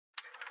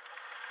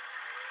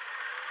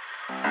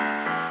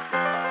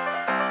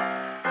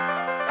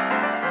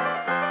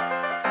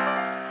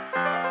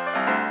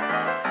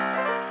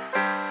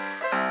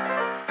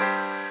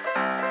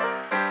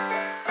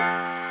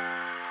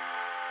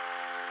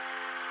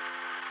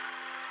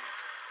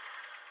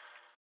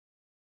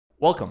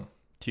Welcome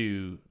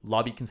to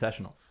Lobby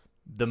Concessionals,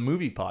 the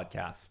movie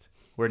podcast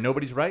where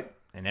nobody's right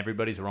and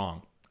everybody's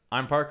wrong.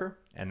 I'm Parker,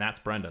 and that's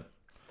Brendan.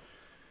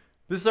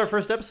 This is our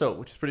first episode,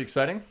 which is pretty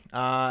exciting.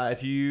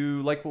 If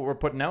you like what we're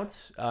putting out,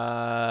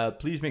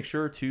 please make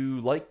sure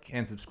to like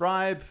and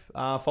subscribe.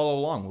 Follow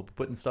along. We'll be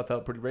putting stuff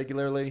out pretty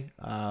regularly.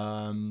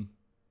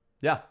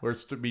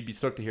 We'd be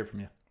stoked to hear from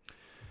you.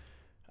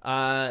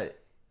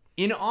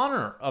 In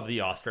honor of the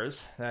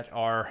Oscars that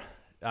are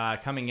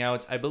coming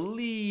out, I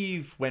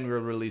believe when we're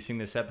releasing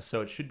this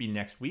episode, should be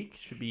next week.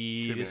 Should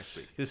be next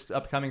week. This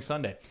upcoming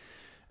Sunday.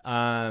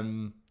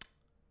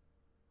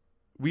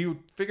 We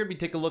figured we'd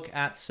take a look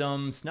at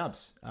some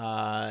snubs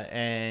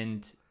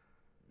and,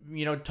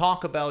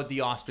 talk about the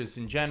Oscars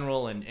in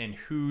general and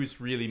who's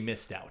really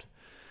missed out.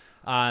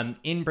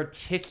 In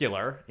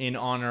particular, in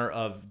honor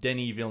of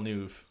Denis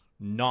Villeneuve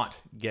not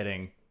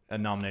getting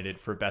nominated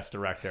for Best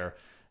Director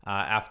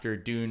after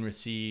Dune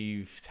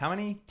received how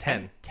many?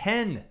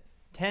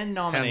 10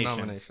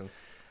 nominations.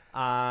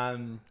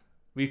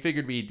 We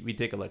figured we'd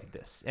take a look at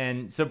this.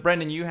 And so,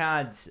 Brendan, you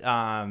had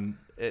some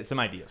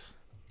ideas.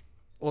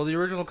 Well, the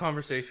original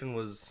conversation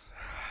was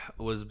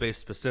based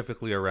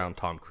specifically around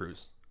Tom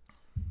Cruise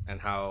and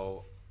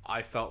how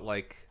I felt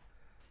like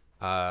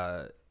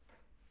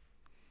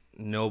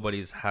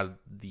nobody's had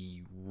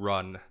the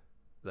run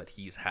that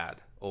he's had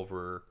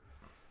over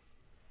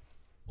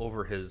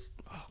his,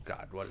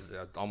 what is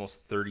it,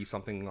 almost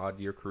 30-something odd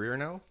year career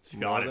now? It's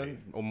gotta be.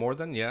 More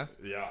than, yeah.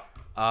 Yeah.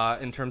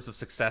 In terms of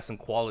success and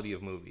quality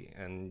of movie.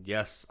 And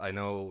yes, I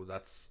know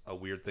that's a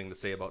weird thing to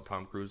say about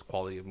Tom Cruise,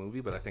 quality of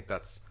movie, but I think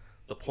that's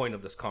the point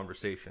of this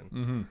conversation.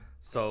 Mm-hmm.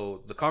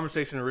 So the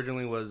conversation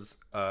originally was,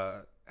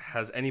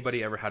 has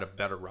anybody ever had a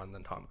better run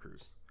than Tom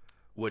Cruise?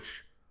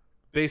 Which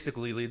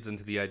basically leads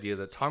into the idea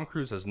that Tom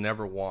Cruise has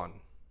never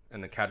won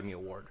an Academy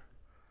Award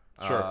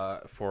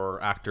for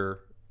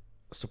actor,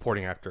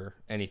 supporting actor,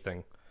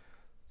 anything.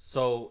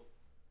 So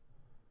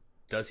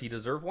does he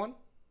deserve one?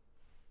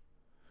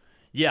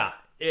 Yeah,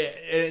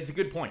 it's a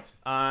good point.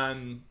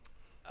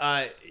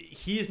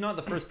 He is not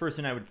the first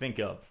person I would think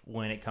of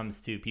when it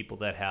comes to people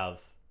that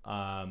have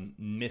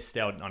missed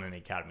out on an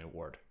Academy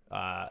Award.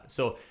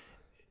 So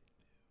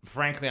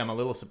frankly, I'm a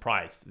little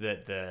surprised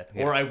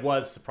or I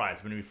was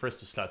surprised when we first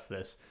discussed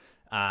this,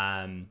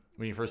 when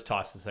you first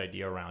tossed this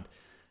idea around,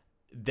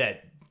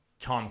 that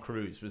Tom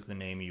Cruise was the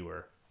name you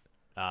were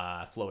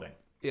floating.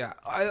 Yeah,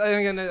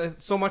 I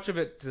so much of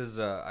it is,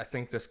 I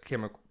think this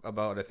came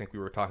about, I think we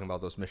were talking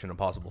about those Mission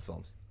Impossible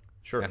films.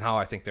 Sure. And how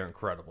I think they're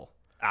incredible.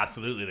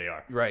 Absolutely they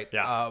are. Right.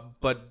 Yeah.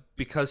 But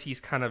because he's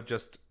kind of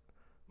just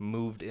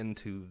moved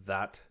into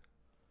that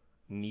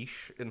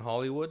niche in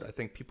Hollywood, I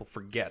think people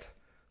forget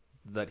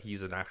that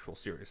he's an actual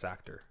serious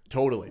actor.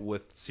 Totally.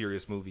 With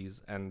serious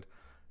movies and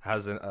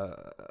has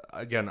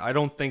again,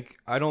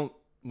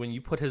 when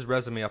you put his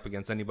resume up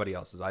against anybody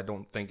else's, I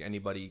don't think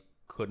anybody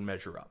could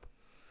measure up.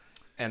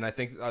 And I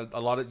think a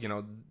lot of,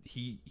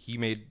 he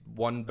made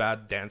one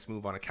bad dance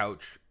move on a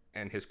couch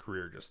and his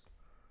career just...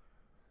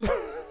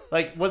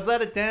 Like, was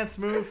that a dance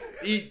move?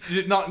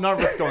 Not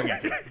worth going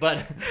into,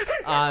 but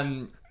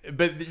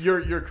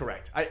you're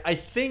correct. I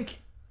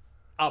think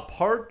a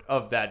part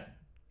of that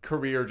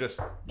career just,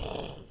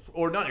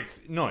 or not,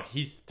 no,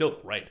 he's still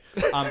great.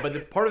 But the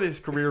part of his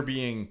career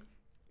being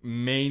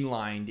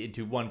mainlined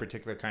into one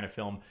particular kind of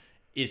film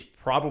is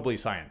probably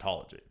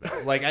Scientology.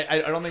 Like, I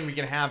don't think we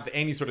can have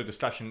any sort of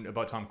discussion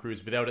about Tom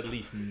Cruise without at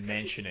least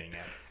mentioning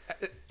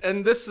it.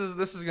 And this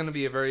is going to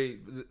be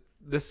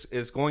this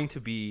is going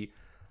to be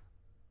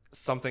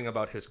something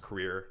about his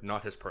career,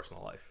 not his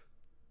personal life,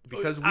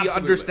 because we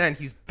understand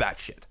he's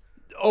batshit.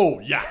 Oh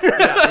yeah,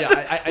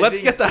 yeah. Let's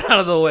get that out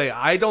of the way.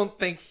 I don't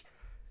think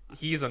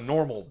he's a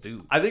normal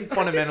dude. I think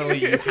fundamentally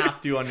you have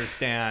to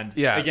understand.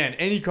 Yeah. Again,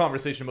 any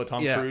conversation about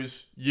Tom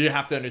Cruise, you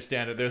have to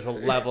understand that there's a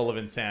level of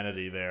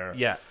insanity there.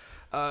 Yeah.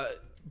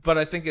 But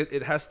I think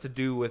it has to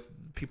do with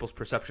people's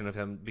perception of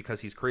him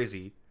because he's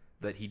crazy,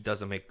 that he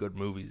doesn't make good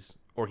movies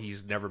or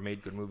he's never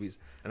made good movies.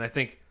 And I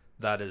think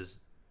that is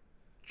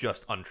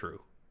just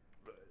untrue.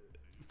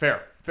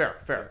 Fair.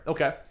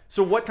 Okay.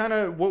 So what kind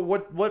of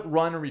what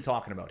run are we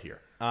talking about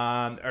here?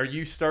 Are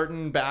you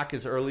starting back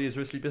as early as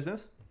Risky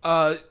Business?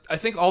 I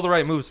think All the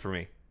Right Moves for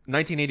me.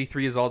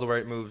 1983 is All the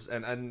Right Moves,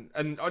 and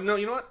no,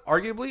 you know what?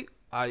 Arguably,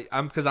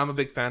 I'm because I'm a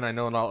big fan. I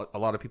know a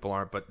lot of people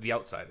aren't, but The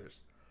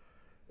Outsiders.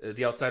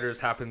 The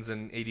Outsiders happens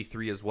in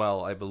 83 as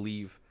well, I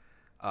believe,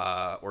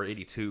 or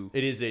 82.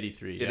 It is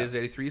 83. It is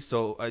 83.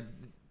 So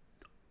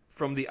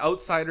from The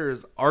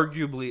Outsiders,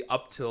 arguably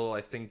up till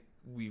I think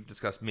we've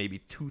discussed maybe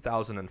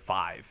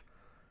 2005,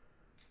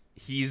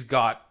 he's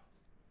got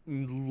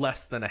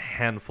less than a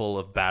handful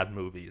of bad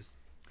movies.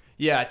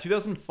 Yeah,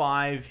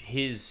 2005,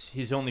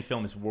 his only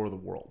film is War of the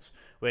Worlds,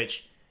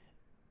 which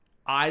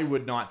I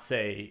would not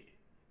say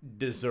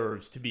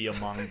deserves to be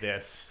among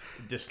this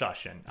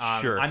discussion.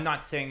 Sure. I'm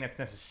not saying that's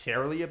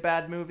necessarily a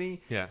bad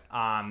movie. Yeah.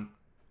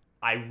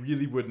 I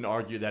really wouldn't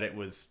argue that it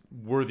was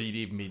worthy to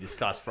even be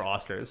discussed for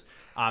Oscars.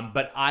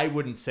 But I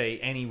wouldn't say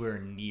anywhere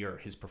near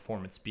his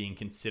performance being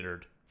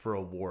considered for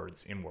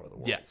awards in War of the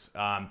Worlds.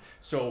 Yeah.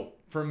 So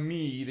for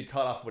me, the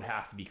cutoff would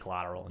have to be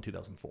Collateral in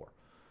 2004.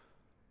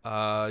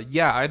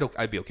 Yeah,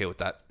 I'd be okay with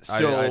that.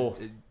 So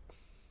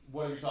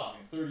what are we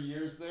talking? 30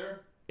 years there?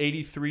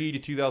 83 to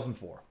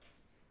 2004.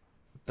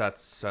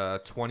 That's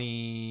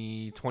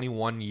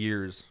 21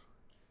 years.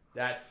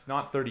 That's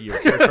not 30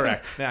 years. You're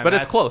correct. Man, But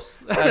it's close.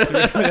 That's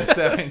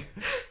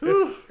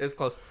It's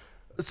close.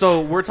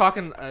 So we're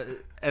talking,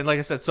 and like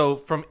I said, so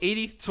from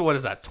 80 to what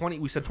is that? 20?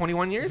 We said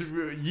 21 years.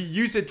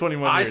 You said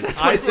 21 years.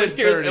 I said 21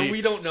 years, 30. and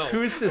we don't know.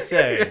 Who's to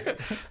say?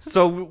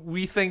 So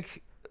we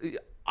think.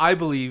 I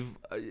believe.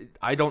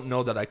 I don't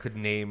know that I could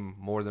name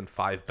more than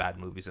 5 bad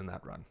movies in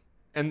that run.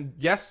 And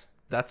yes,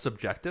 that's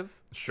subjective.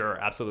 Sure,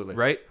 absolutely.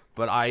 Right?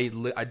 But I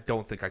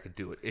don't think I could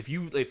do it. If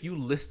you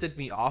listed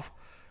me off,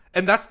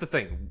 and that's the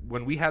thing.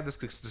 When we had this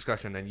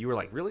discussion, and you were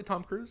like, "Really,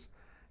 Tom Cruise?"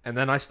 And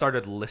then I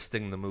started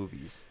listing the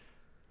movies.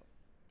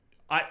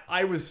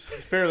 I was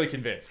fairly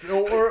convinced,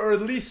 or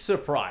at least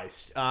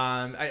surprised.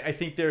 I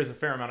think there's a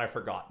fair amount I've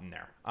forgotten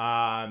there.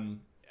 Now,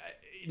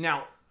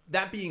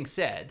 that being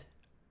said,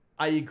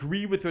 I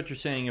agree with what you're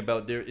saying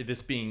about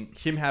this being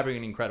him having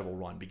an incredible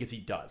run, because he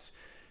does.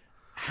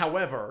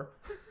 However,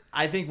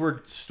 I think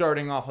we're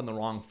starting off on the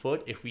wrong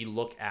foot if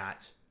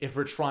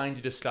we're trying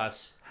to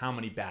discuss how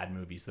many bad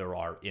movies there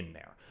are in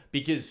there.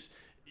 Because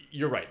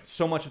you're right,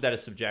 so much of that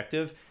is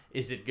subjective.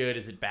 Is it good?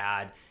 Is it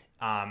bad?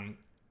 I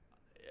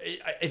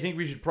think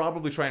we should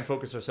probably try and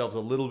focus ourselves a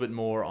little bit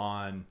more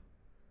on,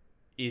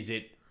 is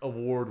it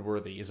award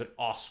worthy? Is it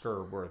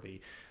Oscar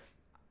worthy?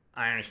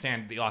 I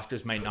understand the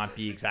Oscars might not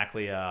be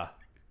exactly a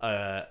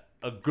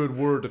good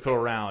word to throw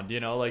around,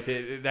 like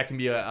that can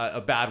be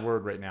a bad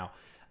word right now.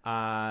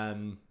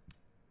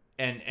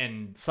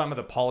 And some of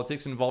the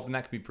politics involved in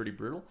that can be pretty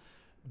brutal.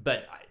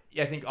 But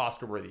I think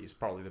Oscar worthy is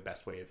probably the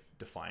best way of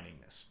defining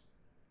this.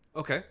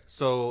 Okay,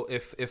 so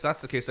if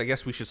that's the case, I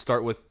guess we should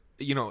start with,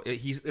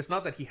 it's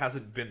not that he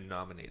hasn't been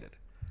nominated.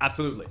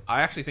 Absolutely.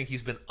 I actually think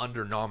he's been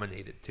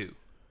under-nominated, too.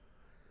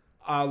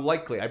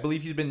 Likely. I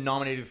believe he's been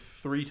nominated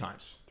 3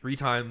 times. 3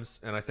 times,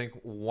 and I think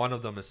one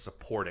of them is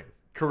supporting.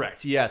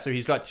 Correct. Yeah, so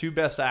he's got 2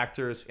 best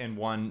actors and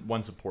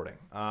one supporting.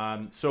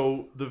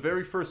 So the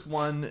very first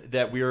one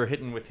that we are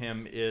hitting with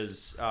him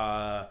is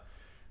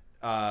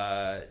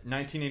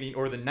 1980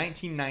 or the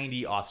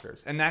 1990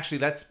 Oscars. And actually,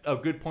 that's a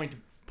good point to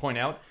point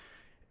out.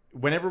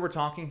 Whenever we're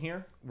talking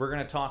here, we're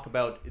going to talk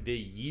about the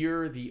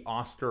year the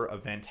Oscar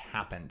event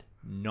happened,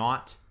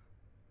 not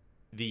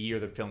the year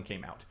the film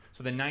came out.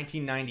 So the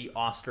 1990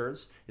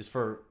 Oscars is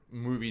for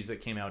movies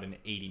that came out in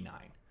 89.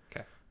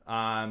 Okay.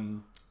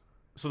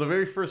 So the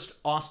very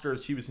first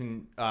Oscars he was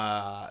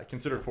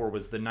considered for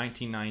was the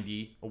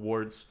 1990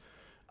 awards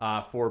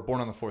for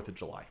Born on the 4th of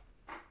July.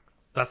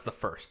 That's the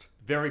first.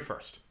 Very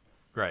first.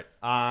 Right.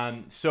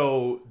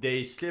 So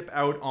they skip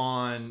out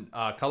on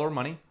Color of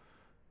Money.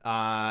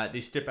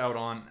 They skip out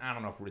on, I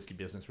don't know if Risky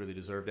Business really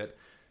deserved it.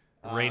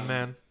 Rain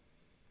Man.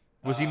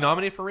 Was he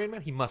nominated for Rain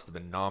Man? He must have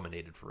been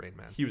nominated for Rain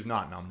Man. He was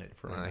not nominated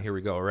for Rain Man. Here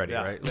we go already,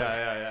 Yeah. right?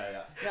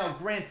 Yeah. Now,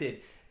 granted,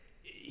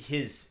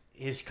 his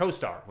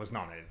co-star was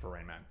nominated for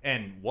Rain Man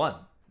and won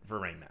for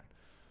Rain Man.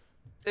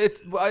 It's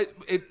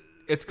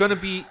gonna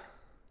be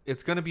a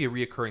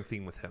reoccurring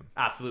theme with him.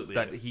 Absolutely.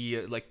 That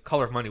he like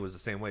Color of Money was the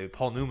same way.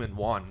 Paul Newman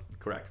won.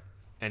 Correct.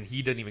 And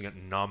he didn't even get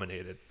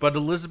nominated. But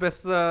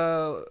Elizabeth,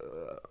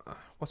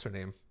 what's her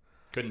name?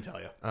 Couldn't tell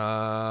you.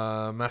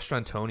 Master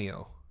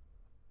Antonio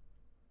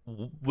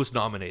was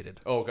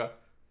nominated. Oh, okay.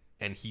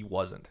 And he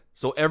wasn't.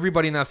 So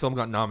everybody in that film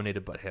got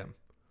nominated but him.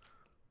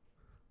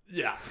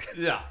 Yeah.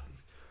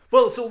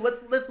 Well, so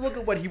let's look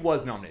at what he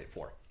was nominated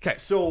for. Okay.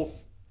 So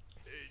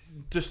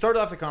to start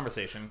off the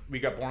conversation, we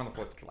got Born on the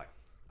 4th of July.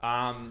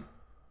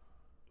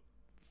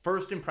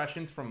 First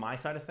impressions from my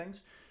side of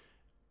things.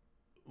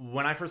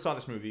 When I first saw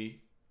this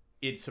movie,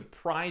 it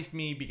surprised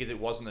me because it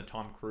wasn't the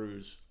Tom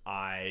Cruise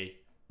I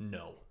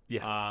know.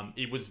 Yeah.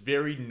 It was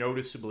very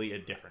noticeably a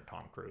different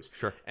Tom Cruise.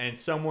 Sure. And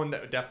someone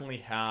that definitely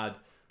had,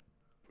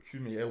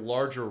 a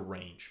larger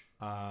range.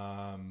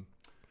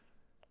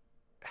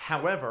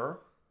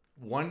 However,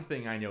 one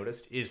thing I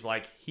noticed is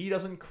he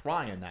doesn't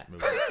cry in that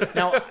movie.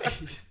 Now,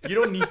 you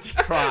don't need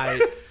to cry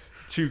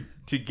to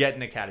get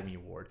an Academy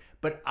Award,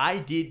 but I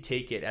did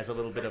take it as a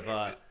little bit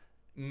of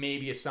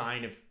maybe a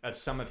sign of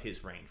some of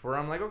his range, where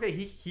I'm like, okay,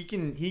 he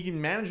can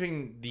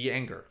managing the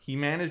anger, he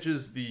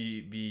manages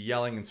the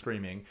yelling and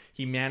screaming,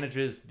 he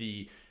manages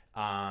the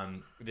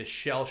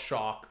shell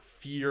shock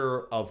fear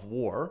of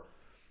war.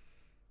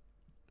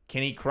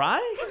 Can he cry?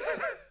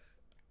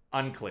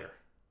 Unclear.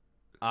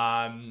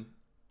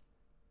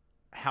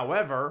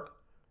 However,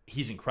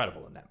 he's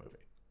incredible in that movie.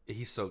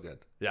 He's so good.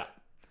 Yeah.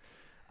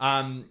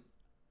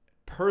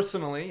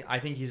 Personally, I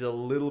think he's a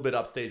little bit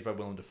upstaged by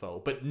Willem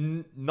Dafoe, but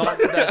not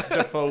that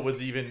Dafoe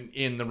was even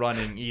in the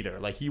running either.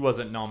 He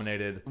wasn't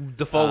nominated.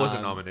 Dafoe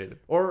wasn't nominated.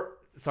 Or,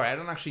 sorry, I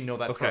don't actually know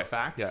that for a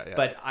fact. Yeah.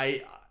 But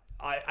I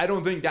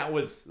don't think that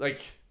was,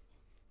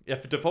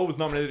 If Dafoe was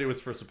nominated, it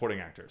was for supporting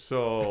actor.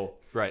 So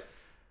Right.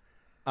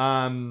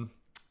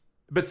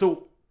 But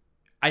so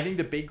I think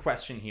the big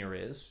question here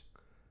is,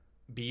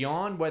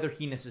 beyond whether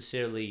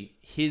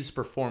his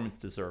performance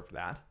deserved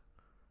that,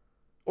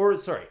 or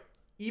sorry,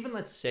 even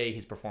let's say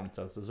his performance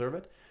does deserve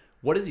it,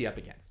 what is he up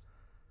against?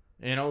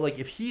 You know, like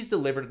if he's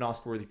delivered an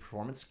Oscar-worthy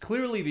performance,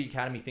 clearly the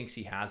Academy thinks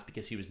he has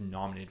because he was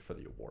nominated for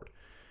the award.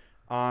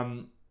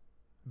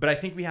 But I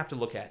think we have to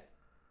look at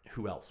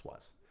who else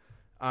was.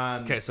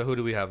 Okay, so who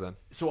do we have then?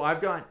 So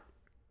I've got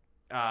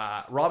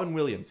Robin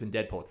Williams in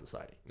Dead Poets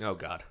Society. Oh,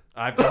 God.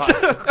 I've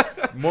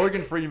got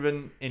Morgan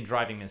Freeman in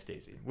Driving Miss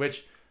Daisy,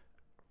 which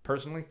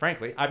personally,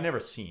 frankly, I've never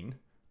seen.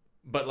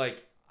 But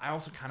like, I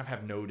also kind of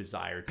have no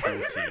desire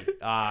to see.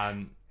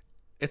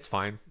 It's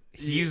fine.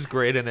 He's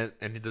great in it,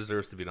 and he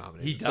deserves to be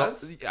nominated. He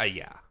does? So,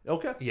 yeah.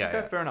 Okay. Yeah, Okay.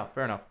 yeah.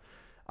 Fair enough.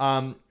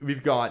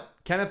 We've got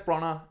Kenneth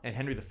Branagh and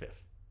Henry V.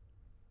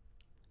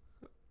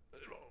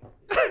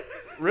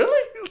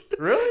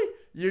 Really?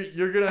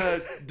 You're gonna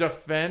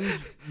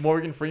defend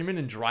Morgan Freeman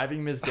in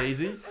Driving Miss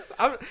Daisy?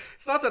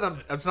 It's not that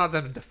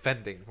I'm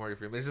defending Morgan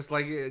Freeman. It's just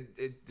like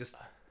it just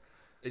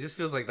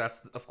feels like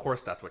that's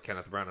what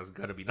Kenneth Branagh is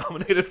gonna be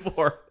nominated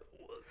for.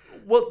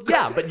 Well,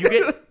 yeah, but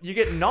you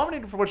get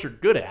nominated for what you're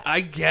good at.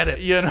 I get it.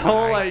 You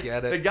know, I like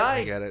get it. the guy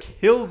I get it.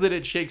 kills it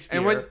at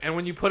Shakespeare. And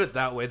when you put it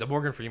that way, the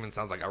Morgan Freeman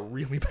sounds like a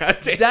really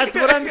bad take. That's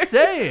what I'm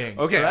saying.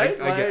 Okay,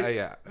 right?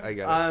 I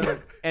get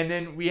it. And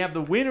then we have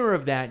the winner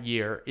of that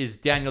year is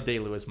Daniel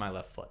Day-Lewis, My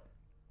Left Foot.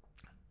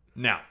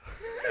 Now,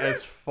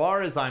 as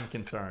far as I'm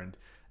concerned,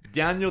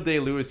 Daniel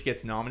Day-Lewis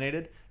gets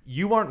nominated.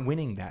 You aren't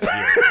winning that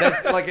year.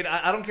 That's like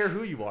I don't care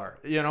who you are.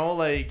 You know,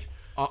 like.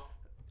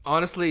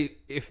 Honestly,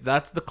 if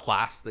that's the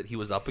class that he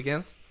was up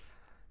against,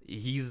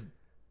 he's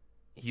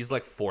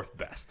like fourth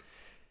best.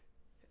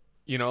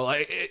 You know,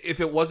 like if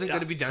it wasn't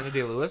going to be Daniel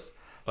Day-Lewis,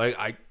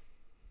 like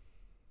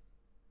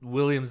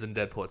Williams and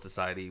Dead Poets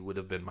Society would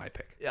have been my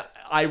pick. Yeah,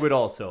 I would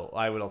also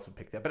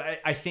pick that.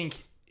 But I think,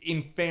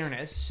 in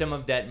fairness, some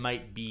of that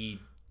might be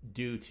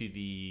due to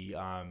the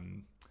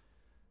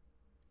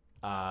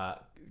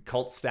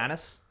cult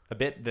status a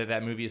bit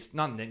that movie is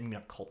not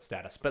cult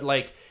status, but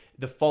like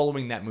the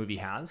following that movie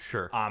has.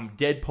 Sure.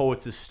 Dead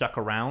Poets is stuck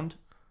around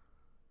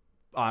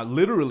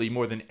literally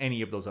more than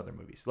any of those other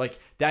movies. Like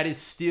that is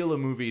still a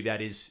movie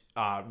that is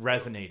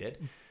resonated.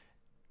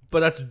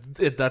 But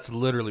that's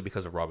literally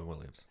because of Robin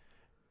Williams.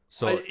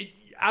 So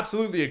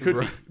absolutely it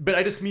could be. But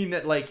I just mean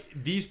that like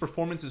these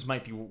performances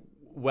might be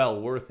well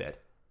worth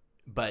it.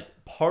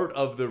 But part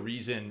of the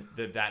reason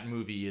that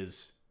movie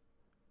is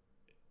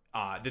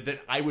that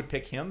I would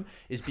pick him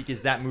is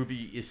because that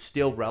movie is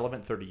still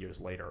relevant 30 years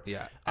later.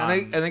 Yeah.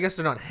 And I guess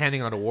they're not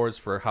handing out awards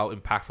for how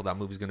impactful that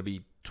movie is going to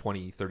be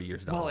 20, 30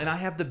 years down. Well, and I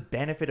have the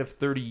benefit of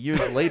 30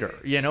 years later.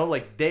 You know,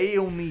 like they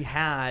only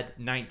had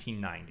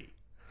 1990,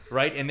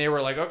 right? And they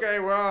were like, okay,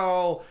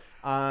 well,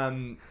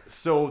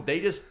 so they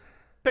just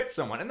picked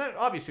someone. And then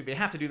obviously they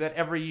have to do that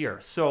every year.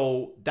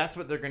 So that's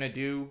what they're going to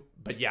do.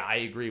 But yeah, I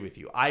agree with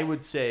you. I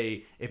would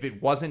say if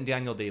it wasn't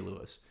Daniel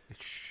Day-Lewis,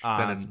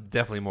 then it's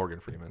definitely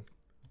Morgan Freeman.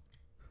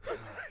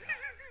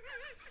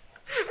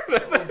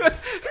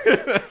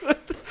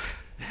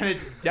 And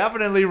it's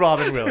definitely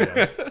Robin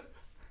Williams.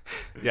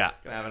 Yeah.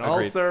 Gonna have an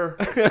Agreed. ulcer.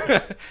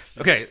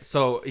 Okay,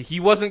 so he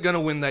wasn't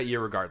gonna win that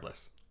year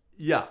regardless.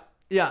 Yeah.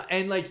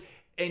 And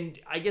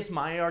I guess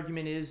my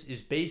argument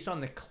is based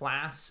on the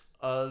class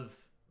of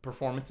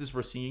performances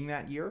we're seeing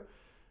that year.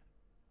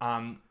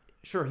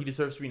 Sure, he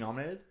deserves to be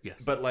nominated.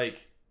 Yes. But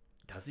like,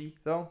 does he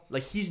though?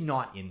 Like, he's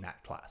not in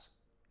that class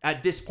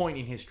at this point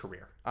in his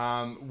career.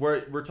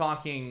 We're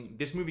talking.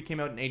 This movie came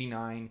out in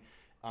 '89.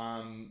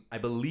 I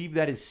believe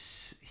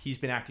he's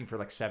been acting for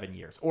like 7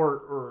 years,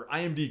 or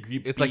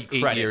IMDb. It's like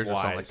 8 years or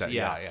something like that.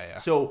 Yeah.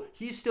 So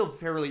he's still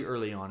fairly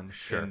early on in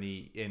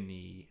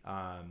the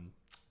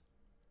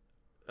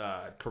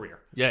career.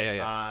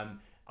 Yeah.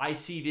 I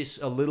see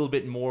this a little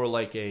bit more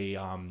like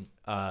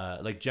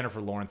like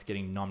Jennifer Lawrence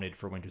getting nominated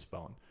for Winter's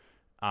Bone.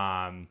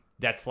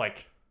 That's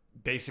like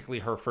basically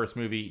her first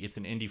movie. It's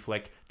an indie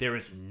flick. There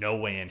is no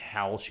way in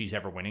hell she's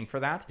ever winning for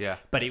that. Yeah.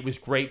 But it was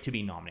great to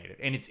be nominated.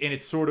 And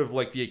it's sort of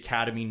like the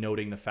Academy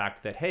noting the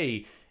fact that,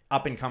 hey,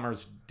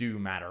 up-and-comers do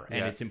matter.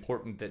 And it's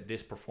important that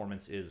this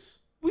performance is...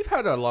 We've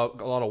had a lot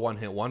of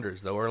one-hit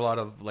wonders, though, or a lot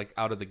of, like,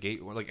 out of the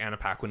gate, like Anna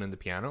Paquin in The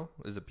Piano.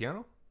 Is it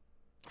Piano?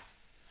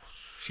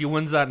 She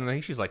wins that, and I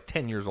think she's, like,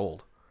 10 years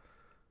old.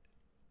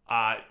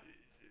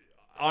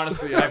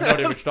 Honestly, I have no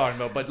idea what you're talking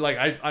about, but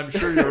like I'm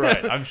sure you're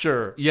right. I'm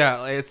sure.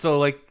 Yeah, so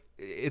like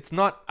it's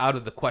not out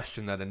of the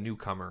question that a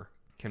newcomer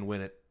can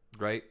win it,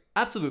 right?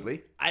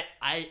 Absolutely.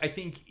 I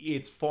think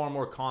it's far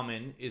more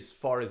common as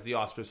far as the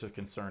Oscars are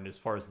concerned, as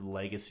far as the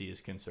legacy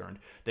is concerned,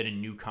 that a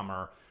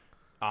newcomer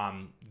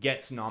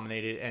gets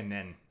nominated and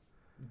then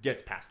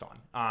gets passed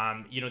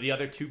on. The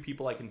other two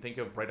people I can think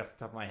of right off the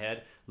top of my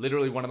head,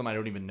 literally one of them I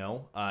don't even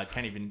know.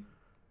 Can't even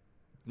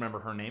remember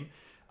her name.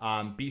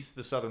 Beast of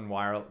the Southern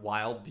Wild.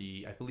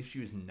 I believe she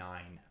was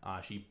 9.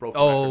 She broke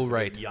the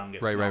record for the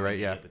youngest right,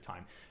 yeah. at the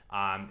time.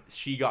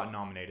 She got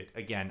nominated.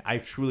 Again, I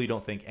truly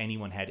don't think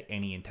anyone had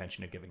any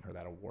intention of giving her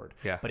that award.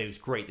 Yeah. But it was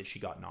great that she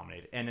got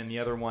nominated. And then the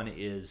other one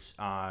is,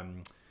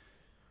 again,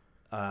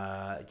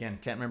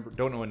 can't remember,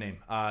 don't know her name.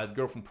 The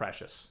girl from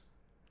Precious.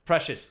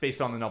 Precious,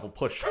 based on the novel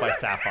Push by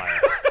Sapphire.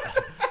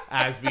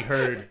 As we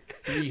heard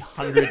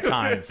 300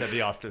 times at the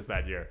Oscars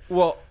that year.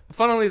 Well,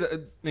 funnily,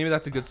 maybe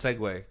that's a good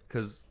segue,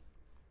 because,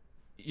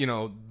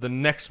 the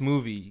next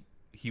movie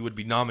he would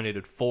be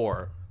nominated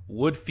for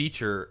would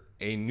feature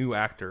a new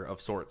actor of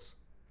sorts.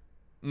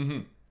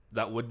 Mm-hmm.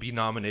 That would be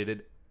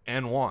nominated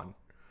and won.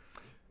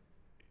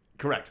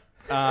 Correct.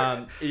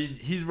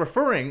 He's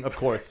referring, of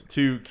course,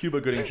 to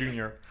Cuba Gooding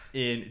Jr.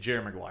 in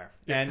Jerry Maguire.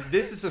 And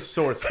this is a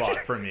sore spot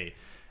for me.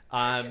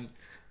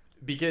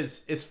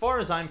 Because as far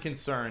as I'm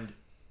concerned,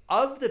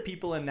 of the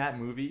people in that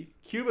movie,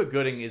 Cuba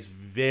Gooding is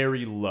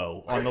very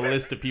low on the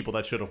list of people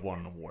that should have won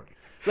an award.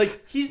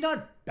 Like, he's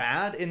not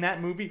bad in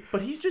that movie,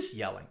 but he's just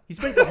yelling. He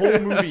spends the whole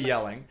movie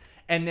yelling.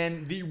 And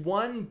then the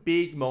one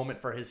big moment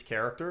for his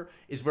character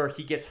is where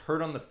he gets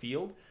hurt on the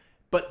field.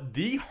 But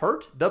the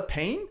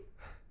pain,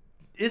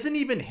 isn't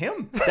even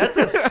him. That's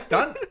a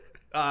stuntman.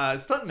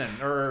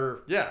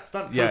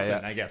 Stunt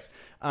person, I guess.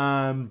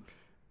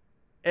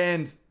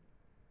 And,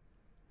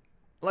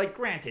 like,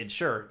 granted,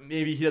 sure,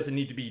 maybe he doesn't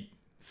need to be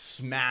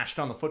smashed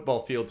on the football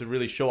field to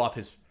really show off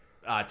his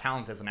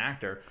talent as an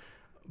actor.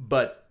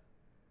 But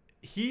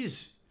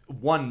he's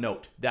one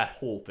note that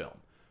whole film.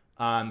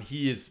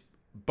 He is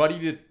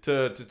buddy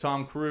to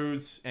Tom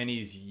Cruise, and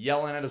he's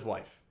yelling at his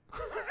wife.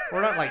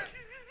 Or not like...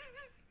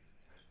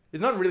 He's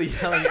not really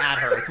yelling at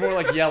her. It's more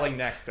like yelling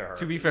next to her.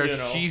 To be fair,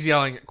 she's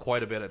yelling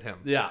quite a bit at him.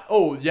 Yeah.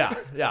 Oh,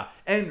 yeah.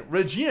 And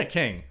Regina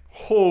King,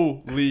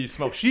 holy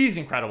smoke. She's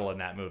incredible in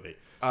that movie.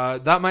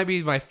 That might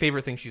be my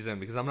favorite thing she's in,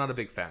 because I'm not a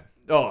big fan.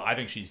 Oh, I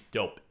think she's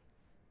dope.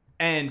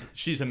 And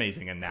she's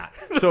amazing in that.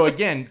 So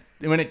again,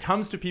 when it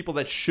comes to people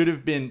that should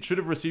have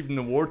received an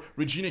award,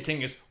 Regina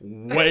King is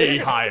way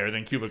higher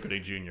than Cuba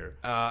Gooding Jr.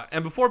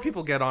 And before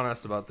people get on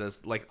us about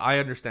this, like, I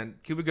understand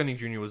Cuba Gooding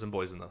Jr. was in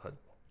Boys in the Hood.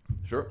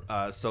 Sure.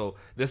 So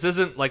this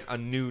isn't like a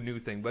new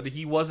thing, but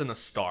he wasn't a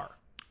star.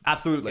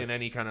 Absolutely. In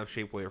any kind of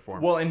shape, way, or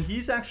form. Well, and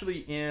he's actually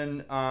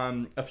in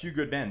A Few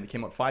Good Men that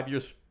came out 5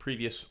 years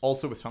previous,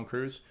 also with Tom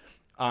Cruise.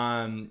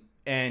 And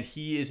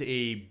he is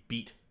a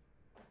beat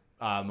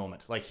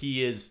moment. Like,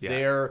 he is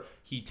there.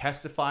 He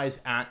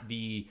testifies at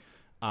the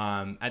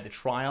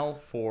trial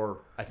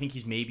for, I think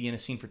he's maybe in a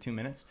scene for 2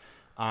 minutes.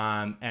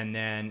 And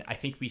then I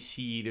think we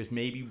see there's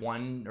maybe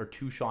 1 or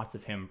 2 shots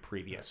of him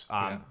previous.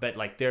 But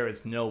like, there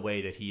is no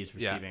way that he is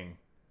receiving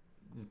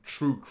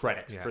true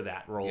credit for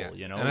that role,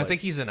 And I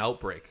think he's in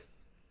Outbreak,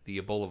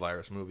 the Ebola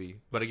virus movie.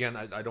 But again,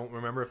 I don't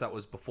remember if that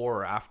was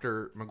before or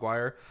after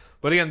Maguire.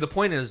 But again, the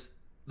point is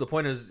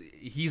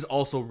he's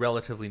also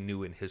relatively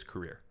new in his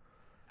career.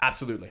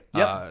 Absolutely.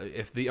 Yeah.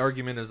 If the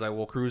argument is that,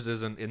 well, Cruise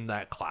isn't in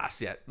that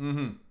class yet.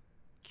 Mm-hmm.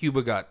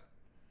 Cuba got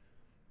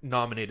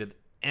nominated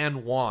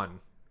and won.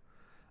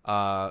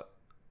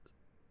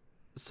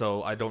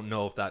 So I don't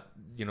know if that,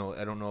 I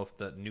don't know if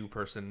the new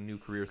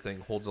career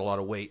thing holds a lot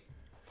of weight.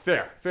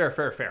 Fair.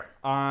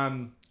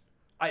 I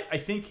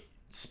think,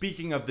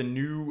 speaking of the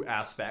new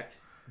aspect,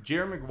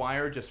 Jerry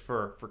Maguire, just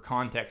for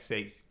context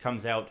sake,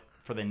 comes out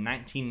for the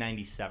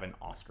 1997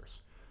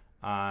 Oscars.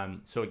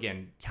 So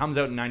again, comes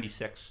out in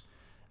 96.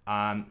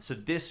 So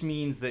this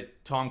means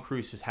that Tom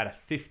Cruise has had a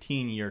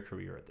 15-year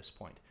career at this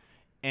point.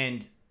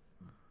 And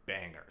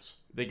bangers.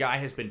 The guy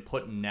has been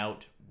putting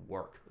out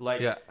work.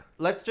 Like,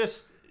 let's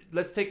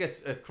take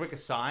a quick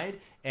aside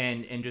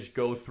and just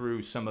go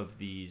through some of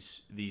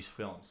these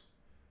films.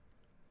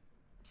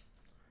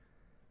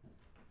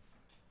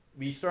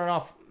 We start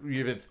off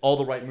with All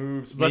the Right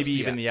Moves, maybe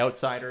even The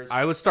Outsiders.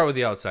 I would start with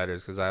The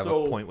Outsiders, because I have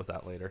a point with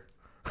that later.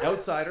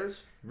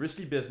 Outsiders,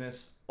 Risky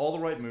Business, All the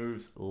Right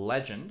Moves,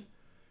 Legend,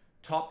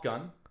 Top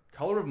Gun,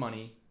 Color of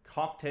Money,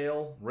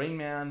 Cocktail, Rain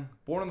Man,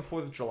 Born on the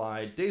 4th of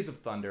July, Days of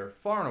Thunder,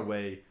 Far and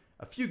Away,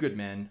 A Few Good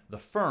Men, The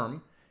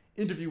Firm,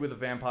 Interview with a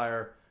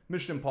Vampire,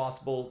 Mission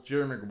Impossible,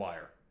 Jerry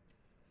Maguire.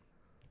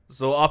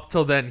 So up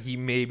till then, he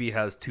maybe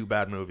has 2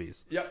 bad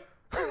movies. Yep.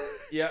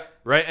 Yeah.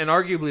 Right? And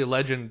arguably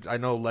Legend, I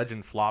know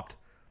Legend flopped,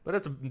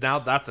 but now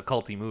that's a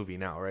culty movie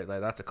now, right?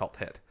 Like, that's a cult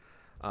hit.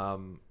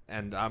 And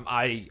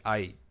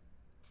I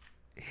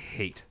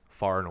hate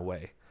Far and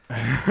Away. So,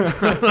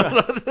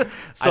 I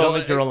don't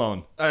think you're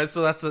alone.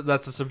 So that's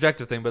a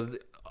subjective thing, but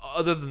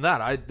other than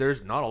that,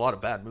 there's not a lot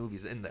of bad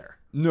movies in there.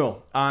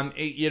 No.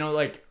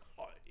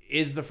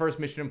 Is the first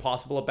Mission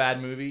Impossible a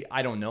bad movie?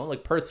 I don't know.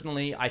 Like,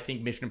 personally, I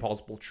think Mission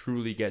Impossible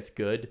truly gets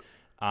good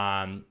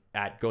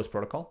at Ghost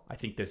Protocol. I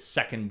think the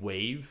second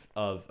wave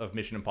of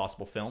Mission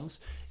Impossible films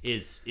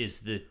is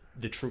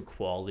the true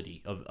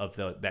quality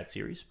of that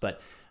series.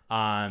 But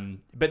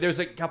there's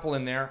a couple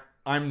in there.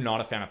 I'm not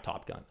a fan of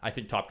Top Gun. I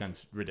think Top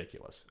Gun's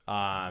ridiculous.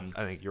 I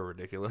think you're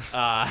ridiculous.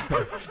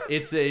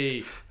 It's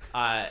the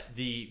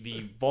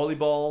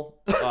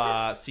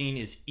volleyball scene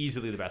is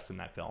easily the best in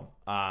that film.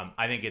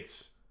 I think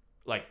it's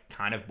like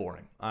kind of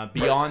boring.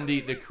 Beyond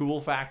the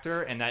cool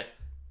factor and that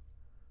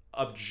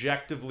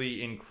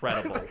objectively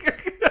incredible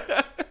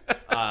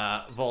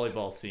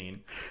volleyball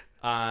scene.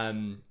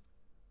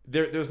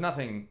 There's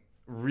nothing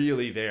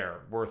really there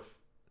worth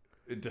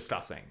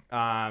discussing.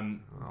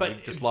 But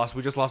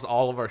we just lost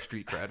all of our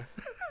street cred.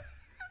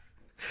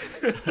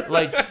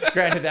 like,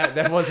 granted,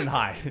 that wasn't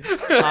high.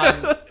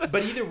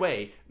 But either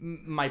way,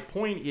 my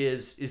point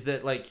is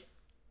that, like,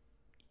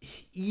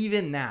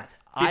 even that,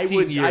 I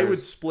would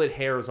split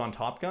hairs on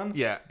Top Gun.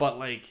 Yeah. But,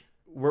 like,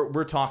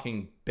 we're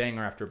talking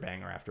banger after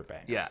banger after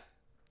banger. Yeah.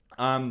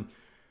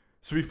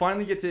 So we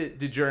finally get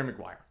to Jerry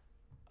Maguire.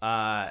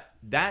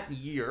 That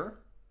year,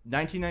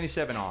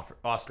 1997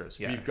 Oscars.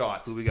 Yeah. We've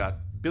got Who we got?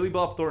 Billy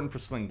Bob Thornton for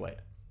Sling Blade.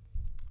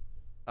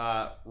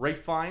 Ray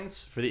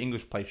Fiennes for The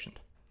English Patient.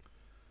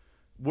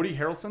 Woody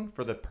Harrelson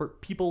for The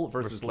People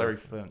versus Larry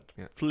Flint.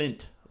 Yeah.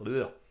 Flint.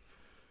 Ugh.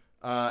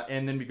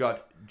 And then we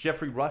got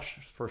Jeffrey Rush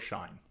for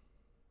Shine.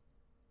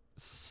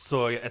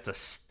 So it's a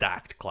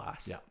stacked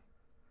class. Yeah.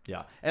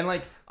 Yeah. And,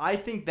 like, I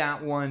think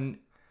that one,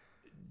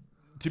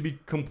 to be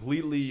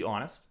completely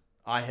honest,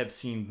 I have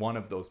seen one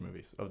of those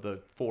movies, of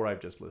the 4 I've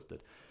just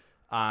listed,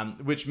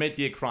 which may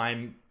be a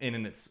crime in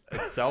and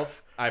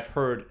itself. I've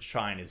heard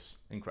Shine is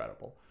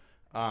incredible.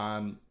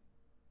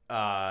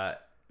 But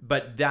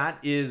that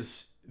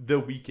is the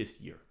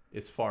weakest year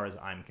as far as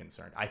I'm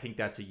concerned. I think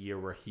that's a year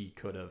where he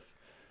could have...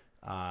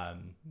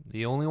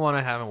 The only one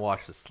I haven't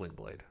watched is Sling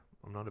Blade.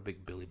 I'm not a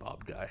big Billy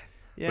Bob guy.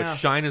 Yeah. But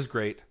Shine is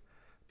great.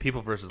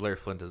 People versus Larry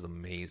Flint is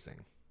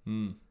amazing.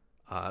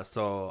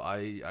 So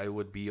I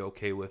would be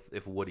okay with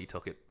if Woody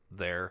took it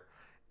there.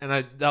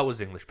 And that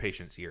was English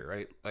Patient's year,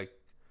 right? Like,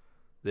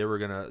 they were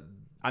going to...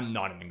 I'm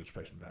not an English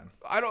Patient fan.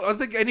 I don't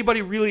think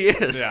anybody really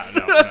is.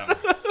 Yeah, no.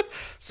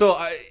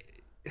 So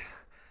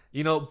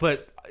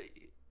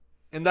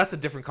and that's a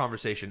different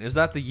conversation. Is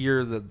that the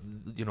year that,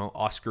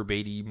 Oscar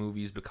baity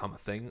movies become a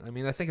thing? I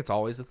mean, I think it's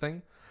always a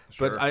thing.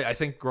 Sure. But I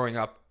think growing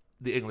up,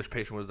 The English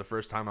Patient was the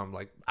first time I'm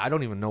like, I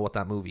don't even know what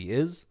that movie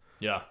is.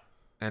 Yeah.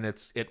 And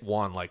it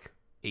won like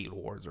 8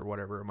 awards or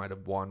whatever it might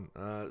have won.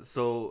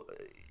 So,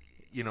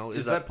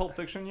 is that Pulp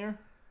Fiction year?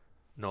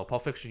 No,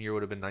 Pulp Fiction year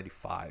would have been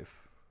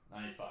 95.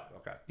 95.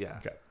 Okay. Yeah.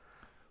 Okay.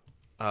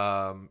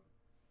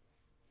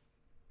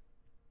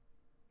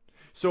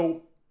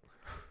 So,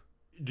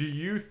 do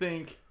you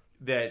think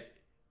that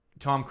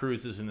Tom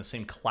Cruise is in the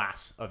same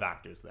class of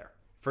actors there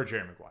for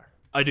Jerry Maguire?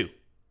 I do.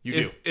 You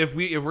do? If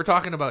we're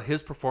talking about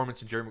his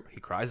performance in Jerry, he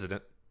cries in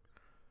it.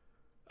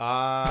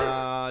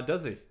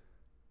 Does he?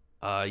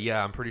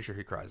 Yeah, I'm pretty sure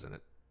he cries in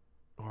it.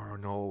 Or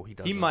no, he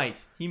doesn't.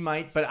 He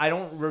might, but I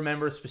don't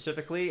remember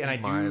specifically. And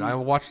I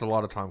watched a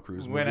lot of Tom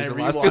Cruise movies when I in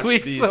the last 2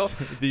 weeks.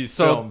 These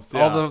films.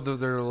 Yeah. Although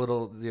they're a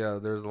little,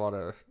 there's a lot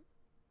of.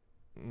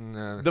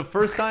 The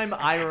first time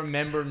I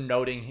remember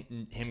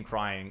noting him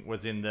crying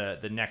was in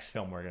the next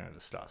film we're going to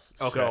discuss.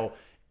 Okay. So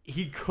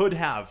he could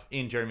have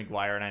in Jerry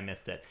Maguire, and I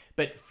missed it.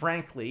 But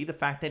frankly, the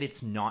fact that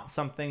it's not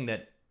something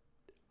that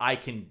I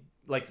can,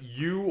 like,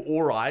 you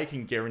or I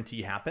can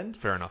guarantee happened.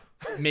 Fair enough.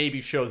 Maybe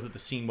shows that the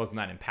scene wasn't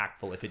that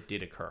impactful if it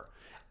did occur.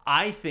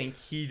 I think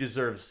he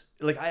deserves,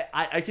 like,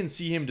 I can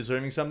see him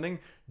deserving something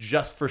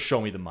just for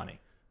Show Me the Money.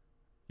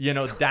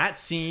 That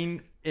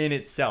scene in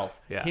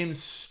itself, him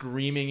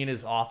screaming in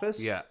his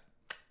office,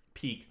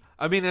 peak.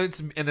 I mean,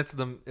 it's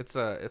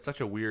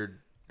such a weird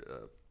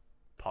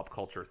pop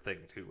culture thing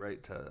too,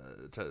 right?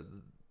 To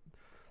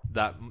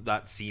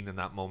that scene in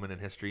that moment in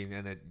history,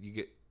 and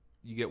you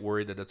get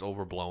worried that it's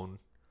overblown.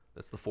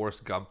 It's the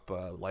Forrest Gump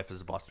 "Life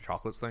is a Box of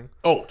Chocolates" thing.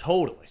 Oh,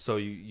 totally. So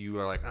you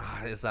are like,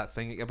 is that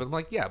thing? But I'm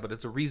like, yeah, but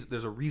it's a reason.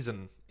 There's a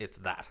reason it's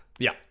that.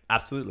 Yeah,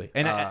 absolutely.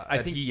 And I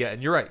think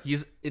and you're right.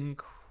 He's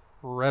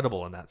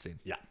incredible in that scene.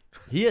 Yeah,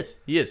 he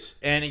is.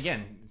 And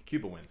again,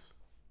 Cuba wins.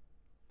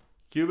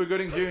 Cuba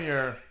Gooding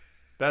Jr.,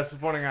 Best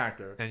Supporting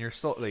Actor. And you're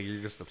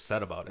you're just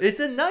upset about it.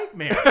 It's a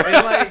nightmare.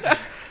 And like,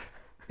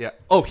 yeah.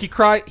 Oh, he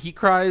cries. He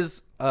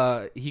cries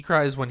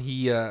when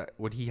he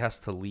has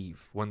to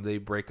leave, when they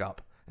break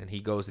up, and he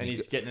goes and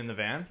he's getting in the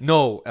van.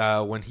 No,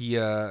 when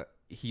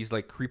he's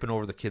like creeping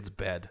over the kid's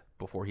bed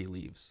before he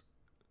leaves.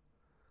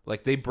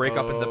 Like, they break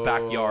up in the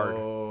backyard.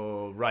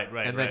 Oh, right.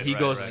 And then he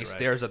goes and he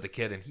stares at the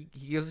kid, and he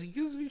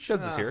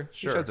sheds a tear.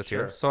 He sheds a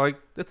tear. So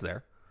it's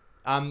there.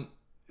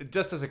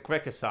 Just as a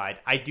quick aside,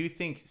 I do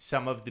think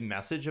some of the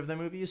message of the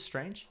movie is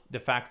strange. The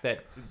fact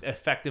that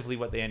effectively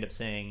what they end up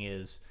saying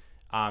is,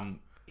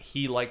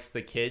 he likes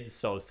the kids,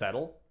 so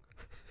settle.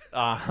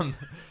 And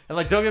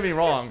like, don't get me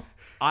wrong,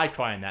 I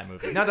cry in that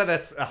movie. Not that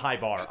that's a high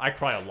bar. I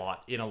cry a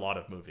lot in a lot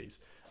of movies.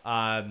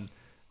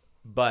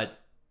 But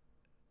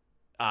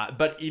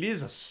it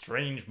is a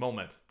strange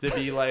moment to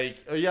be like,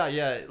 oh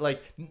yeah,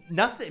 like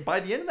nothing.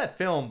 By the end of that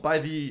film, by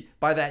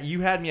that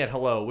You Had Me at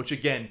Hello, which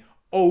again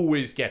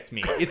always gets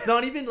me. It's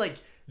not even like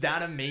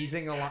that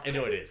amazing. I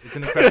know it is. It's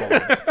an incredible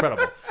one. It's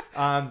incredible.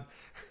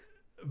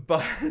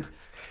 But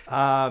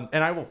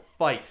and I will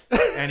fight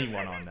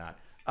anyone on that.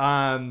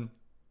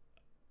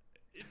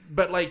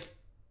 But like,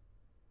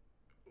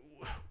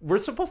 we're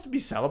supposed to be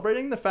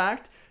celebrating the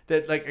fact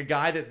that like a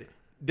guy that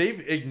they've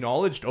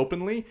acknowledged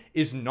openly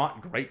is not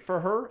great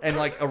for her, and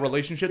like a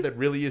relationship that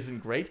really isn't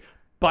great,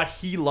 but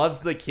he loves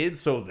the kids,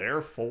 so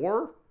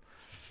therefore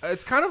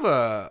It's kind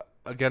of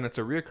it's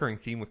a reoccurring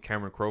theme with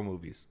Cameron Crowe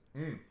movies,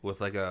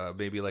 with like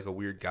maybe like a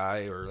weird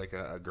guy or like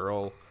a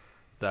girl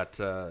that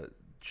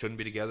shouldn't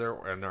be together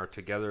and are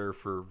together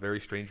for very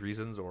strange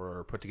reasons or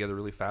are put together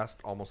really fast.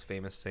 Almost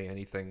Famous, Say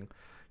Anything,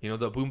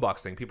 the boombox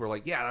thing. People are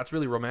like, yeah, that's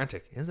really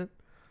romantic, is it?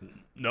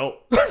 No,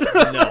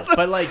 no.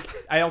 But like,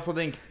 I also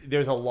think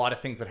there's a lot of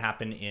things that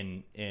happen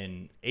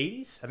in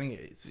 80s. I think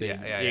it's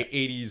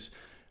 80s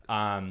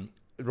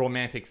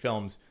romantic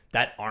films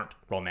that aren't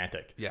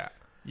romantic. Yeah.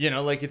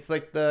 Like it's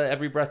like the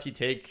Every Breath You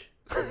Take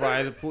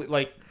by the police.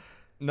 Like,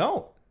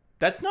 no,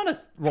 that's not a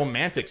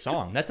romantic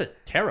song. That's a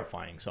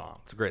terrifying song.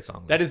 It's a great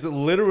song. That is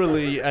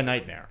literally a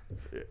nightmare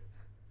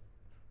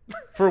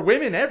for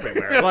women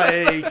everywhere.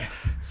 Like,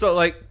 so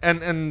like,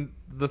 and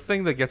the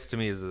thing that gets to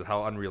me is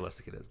how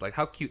unrealistic it is. Like,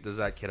 how cute does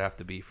that kid have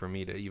to be for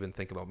me to even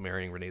think about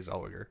marrying Renee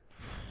Zellweger?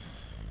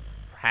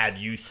 Have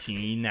you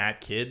seen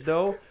that kid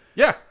though?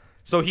 Yeah.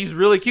 So he's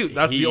really cute.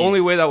 That's the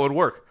only way that would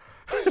work.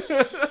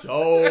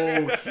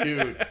 So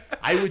cute.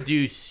 I would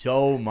do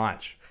so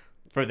much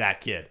for that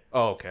kid.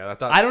 Oh, okay.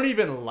 I don't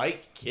even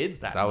like kids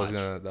that much.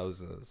 That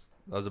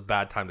was a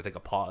bad time to take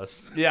a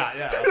pause.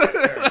 Yeah.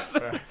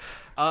 Okay,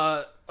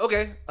 fair.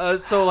 Okay.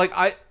 So like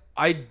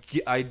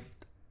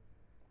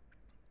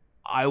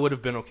I would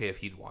have been okay if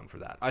he'd won for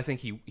that. I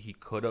think he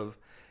could have,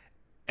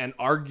 and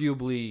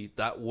arguably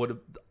that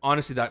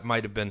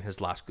might have been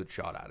his last good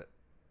shot at it.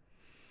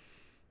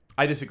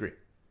 I disagree.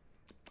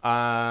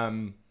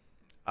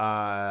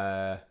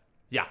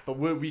 Yeah, but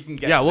we can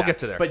get. Yeah, to we'll that. get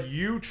to there. But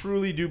you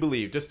truly do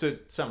believe, just to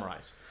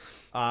summarize,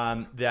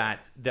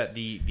 that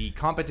the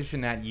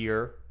competition that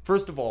year,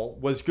 first of all,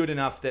 was good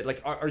enough that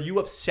like, are you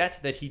upset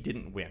that he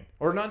didn't win,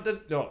 or not?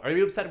 No, are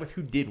you upset with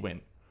who did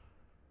win?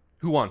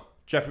 Who won?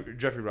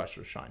 Jeffrey Rush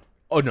was Shine.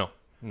 Oh no.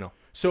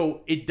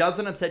 So it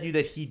doesn't upset you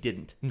that he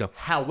didn't. No.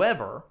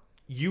 However,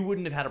 you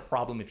wouldn't have had a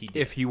problem if he did.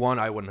 If he won,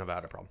 I wouldn't have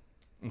had a problem.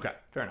 Okay,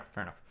 fair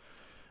enough.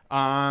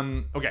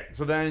 Okay,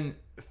 so then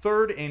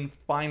third and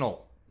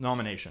final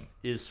nomination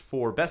is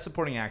for Best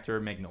Supporting Actor,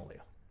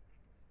 Magnolia.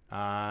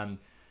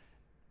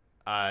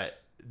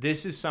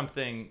 This is a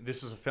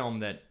film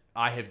that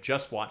I have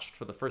just watched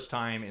for the first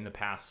time in the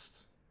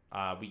past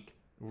week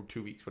or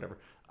 2 weeks, whatever.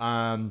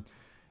 And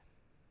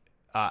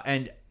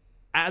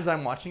as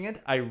I'm watching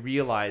it, I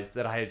realize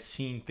that I have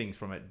seen things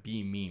from it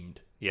be memed.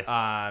 Yes.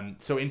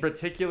 So in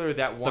particular,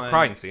 that one, the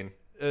crying scene.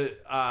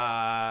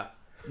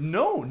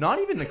 No, not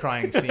even the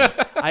crying scene.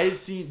 I have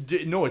seen.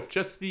 No, it's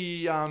just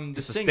the singing.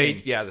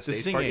 Stage. Yeah, the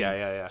stage part.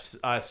 Yeah.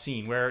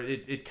 Scene where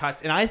it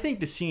cuts, and I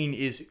think the scene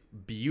is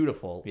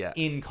beautiful. Yeah.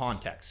 In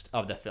context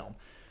of the film,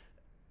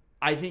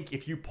 I think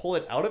if you pull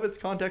it out of its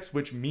context,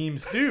 which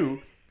memes do,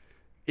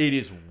 it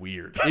is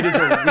weird. It is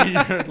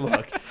a weird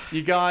look.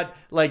 You got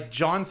like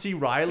John C.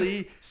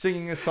 Reilly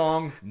singing a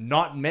song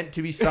not meant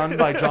to be sung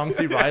by John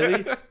C.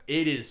 Reilly.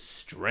 It is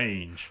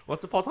strange. Well,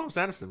 it's a Paul Thomas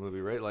Anderson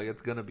movie, right? Like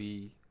it's gonna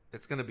be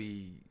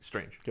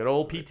strange. Good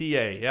old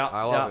PTA. Yeah,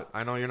 I love it.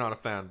 I know you're not a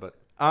fan, but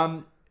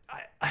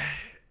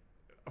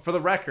for the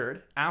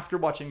record, after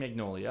watching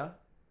Magnolia,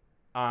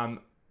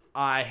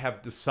 I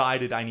have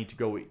decided I need to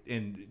go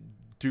and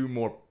do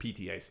more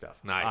PTA stuff.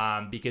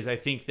 Nice. Because I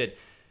think that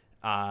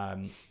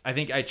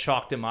I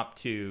chalked him up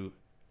to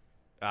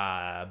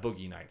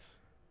Boogie Nights,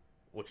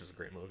 which is a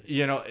great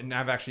movie. And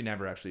I've actually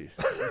never seen.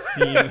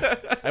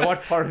 I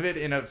watched part of it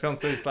in a film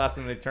studies class,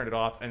 and they turned it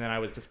off, and then I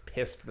was just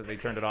pissed that they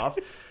turned it off.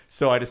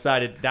 So I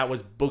decided that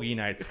was Boogie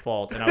Nights'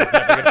 fault, and I was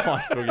never going to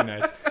watch Boogie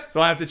Nights.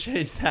 So I have to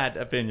change that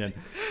opinion.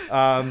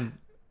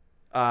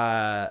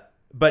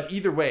 But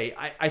either way,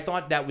 I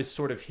thought that was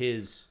sort of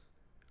his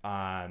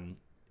one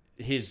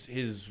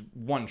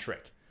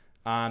trick.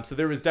 So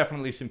there was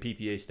definitely some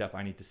PTA stuff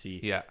I need to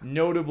see. Yeah.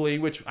 Notably,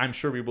 which I'm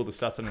sure we will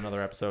discuss in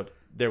another episode,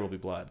 There Will Be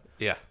Blood.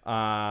 Yeah.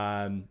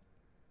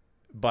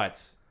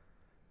 But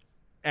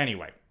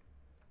anyway.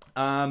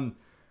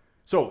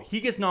 So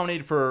he gets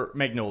nominated for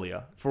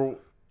Magnolia for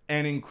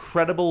an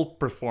incredible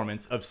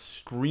performance of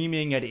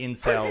screaming at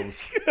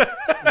incels,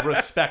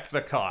 respect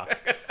the cock.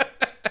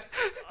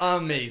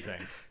 Amazing.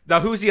 Now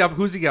who's he up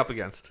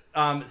against?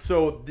 This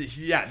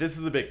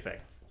is the big thing.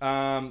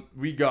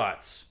 We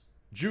got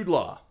Jude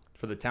Law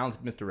for The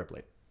Talented Mr.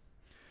 Ripley.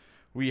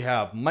 We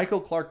have Michael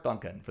Clark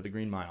Duncan for The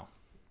Green Mile.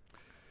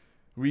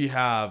 We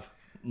have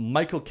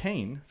Michael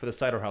Caine for The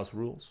Cider House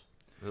Rules.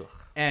 Ugh.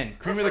 And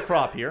cream of the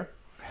crop here,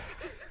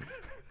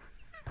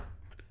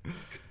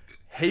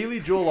 Haley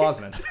Joel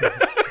Osment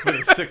for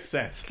The Sixth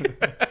Sense.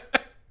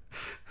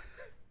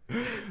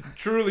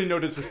 Truly no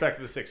disrespect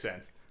to The Sixth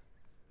Sense.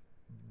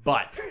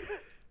 But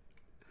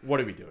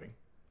what are we doing?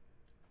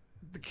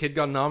 The kid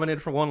got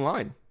nominated for one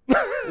line.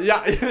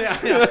 Yeah.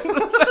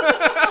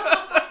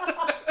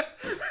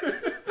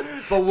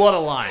 But what a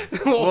line.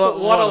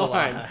 What a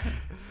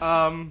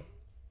line.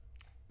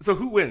 So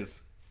who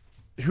wins?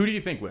 Who do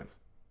you think wins?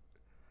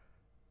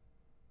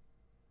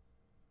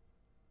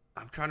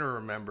 I'm trying to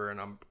remember, and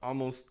I'm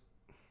almost...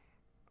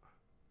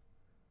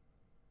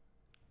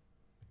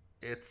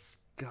 It's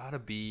gotta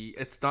be.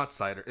 It's not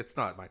Cider. It's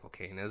not Michael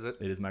Caine, is it?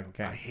 It is Michael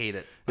Caine. I hate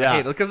it. Yeah. I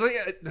hate it because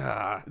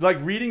like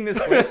reading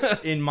this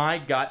list in my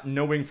gut,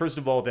 knowing first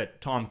of all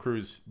that Tom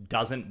Cruise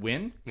doesn't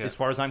win. Yeah. As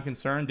far as I'm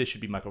concerned, this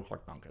should be Michael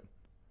Clark Duncan.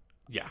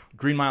 yeah.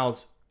 Green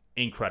Mile's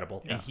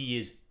incredible, Yeah. and he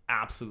is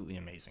absolutely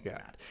amazing in Yeah.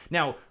 that.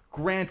 Now,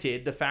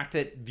 granted, the fact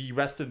that the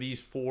rest of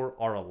these four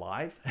are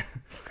alive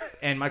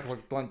and Michael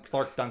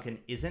Clark Duncan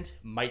isn't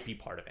might be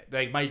part of it.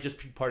 Like, might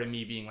just be part of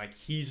me being like,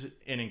 he's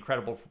an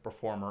incredible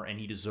performer and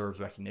he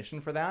deserves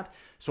recognition for that.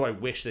 So I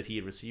wish that he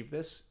had received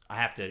this. I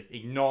have to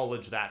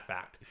acknowledge that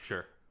fact.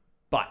 Sure.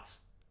 But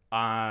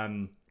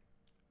as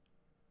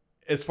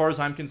far as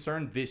I'm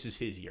concerned, this is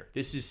his year.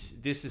 This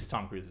is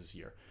Tom Cruise's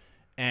year.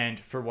 And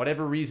for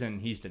whatever reason,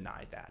 he's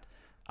denied that.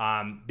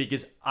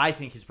 Because I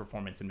think his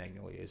performance in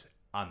Magnolia is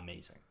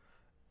amazing.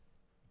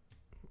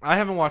 I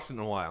haven't watched it in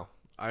a while.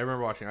 I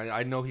remember watching.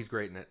 I know he's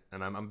great in it,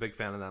 and I'm a big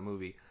fan of that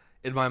movie.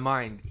 In my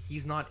mind,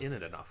 he's not in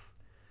it enough.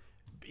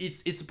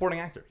 It's supporting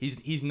actor.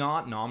 He's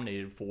not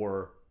nominated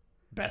for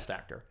Best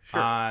Actor.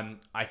 Sure.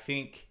 I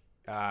think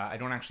I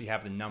don't actually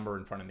have the number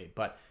in front of me,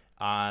 but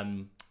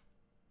Alec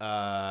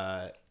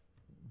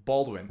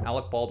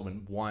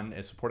Baldwin won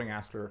a supporting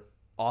actor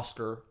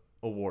Oscar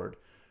award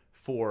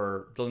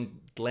for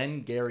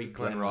Glenn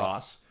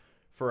Ross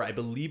for, I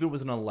believe it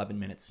was an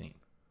 11-minute scene.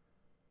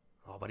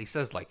 Oh, but he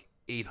says like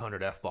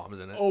 800 F-bombs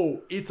in it.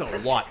 Oh, it's a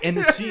lot. And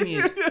the scene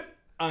is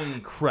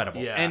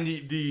incredible. Yeah. And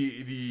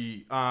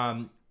the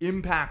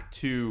impact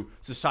to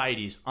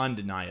society is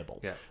undeniable.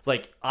 Yeah.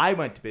 Like, I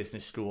went to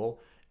business school,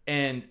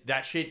 and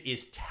that shit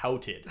is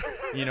touted.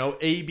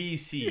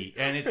 ABC.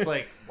 And it's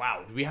like,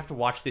 wow, do we have to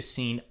watch this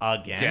scene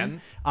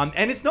again?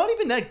 And it's not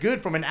even that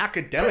good from an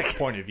academic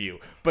point of view.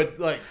 But,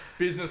 like,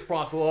 business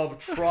profs love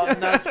trotting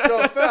that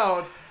stuff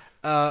out.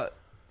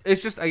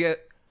 It's just, I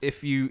get,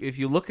 if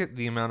you look at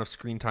the amount of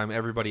screen time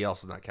everybody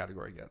else in that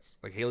category gets,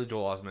 like Haley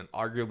Joel Osment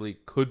arguably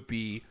could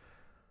be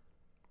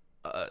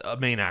a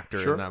main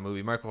actor in that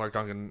movie. Michael Clark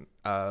Duncan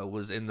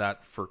was in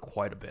that for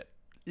quite a bit.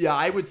 Yeah,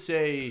 I would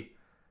say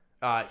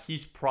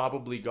he's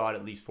probably got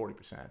at least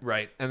 40%.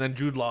 Right. And then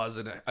Jude Law is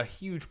in a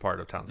huge part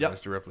of Townsend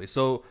Mr. Ripley.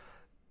 So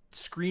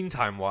screen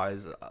time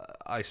wise,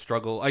 I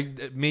struggle.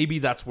 Maybe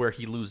that's where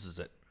he loses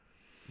it.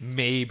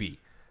 Maybe.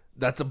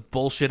 That's a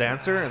bullshit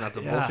answer, and that's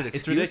a bullshit excuse.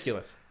 It's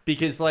ridiculous.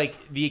 Because,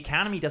 like, the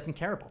Academy doesn't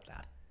care about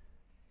that.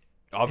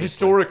 Obviously.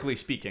 Historically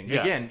speaking.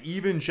 Yes. Again,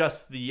 even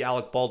just the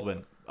Alec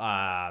Baldwin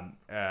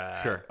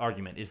Sure.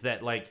 argument is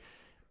that, like,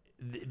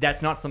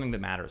 that's not something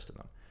that matters to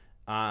them.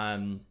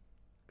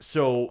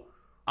 So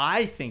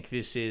I think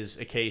this is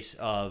a case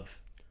of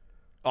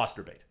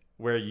Oscar bait,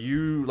 where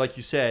you, like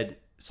you said,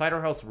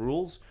 Cider House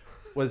Rules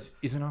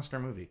is an Oscar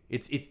movie.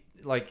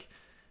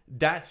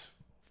 That's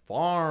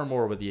far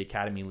more what the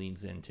Academy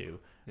leans into,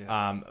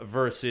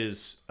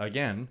 versus,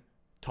 again,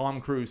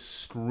 Tom Cruise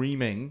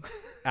screaming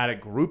at a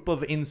group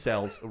of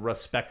incels,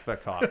 respect the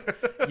cop.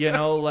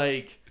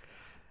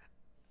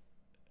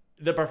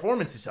 The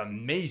performance is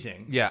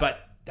amazing,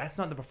 but that's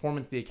not the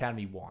performance the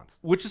Academy wants.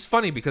 Which is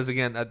funny because,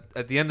 again,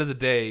 at the end of the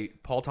day,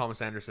 Paul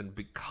Thomas Anderson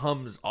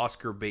becomes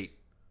Oscar bait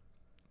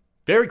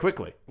very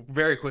quickly.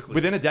 Very quickly.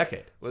 Within a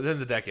decade. Within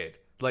the decade.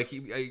 Like,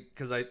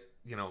 because I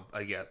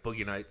get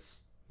Boogie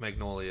Nights,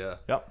 Magnolia.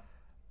 Yep.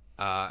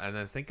 And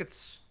then I think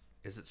is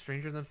it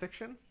Stranger Than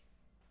Fiction?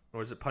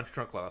 Or is it Punch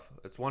Drunk Love?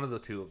 It's one of the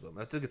two of them.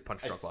 I think it's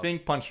Punch Drunk Love. I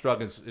think Punch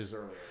Drunk is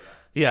earlier.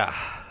 Yeah.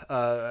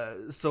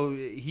 So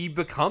he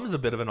becomes a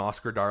bit of an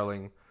Oscar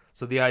darling.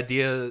 So the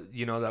idea,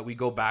 that we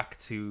go back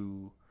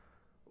to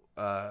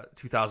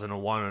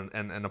 2001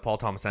 and a Paul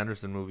Thomas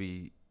Anderson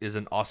movie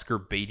isn't Oscar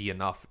baity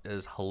enough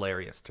is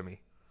hilarious to me.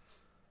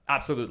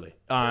 Absolutely.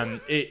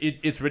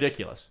 It's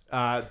ridiculous.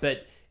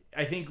 But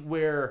I think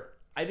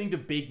the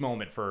big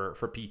moment for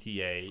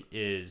PTA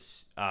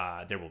is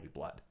There Will Be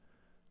Blood.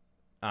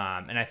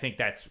 And I think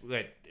that's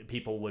what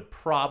people would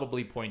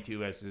probably point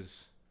to as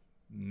his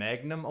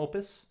magnum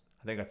opus.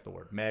 I think that's the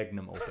word,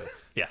 magnum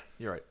opus. Yeah,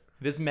 you're right.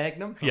 It is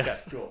magnum?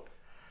 Yes. Okay, cool.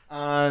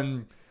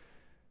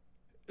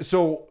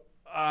 So,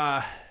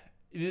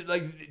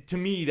 to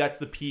me, that's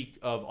the peak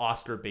of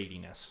Oscar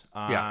baitiness.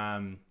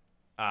 You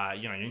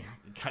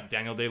got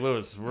Daniel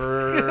Day-Lewis.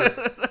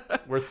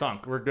 We're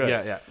sunk. We're good.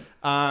 Yeah.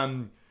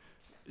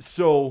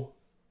 So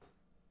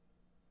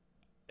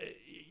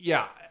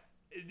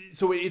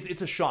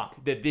it's a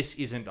shock that this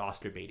isn't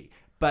Oscar baity.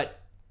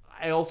 But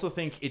I also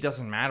think it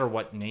doesn't matter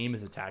what name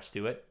is attached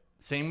to it.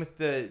 Same with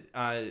the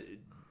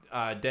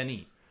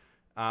Denis.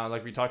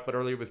 Like we talked about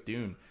earlier with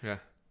Dune. Yeah.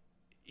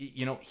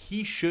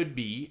 He should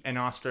be an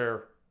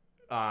Oscar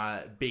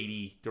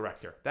baity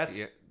director.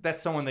 That's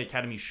someone the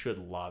Academy should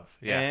love.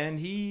 Yeah. And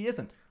he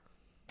isn't.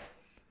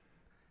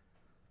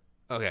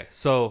 Okay,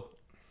 so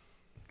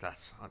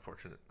that's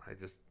unfortunate.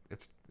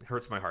 It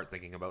hurts my heart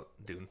thinking about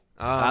Dune.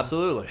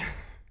 Absolutely.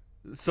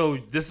 So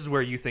this is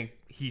where you think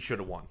he should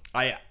have won.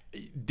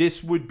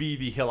 This would be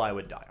the hill I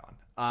would die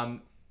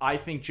on. I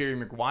think Jerry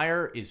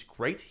Maguire is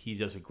great. He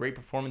does a great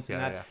performance in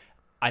that. Yeah.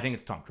 I think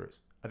it's Tom Cruise.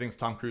 I think it's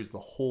Tom Cruise the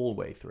whole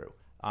way through.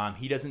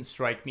 He doesn't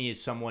strike me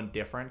as someone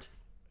different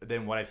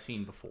than what I've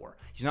seen before.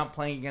 He's not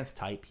playing against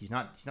type. He's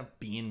not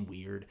being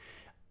weird.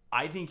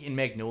 I think in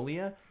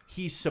Magnolia,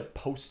 he's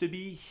supposed to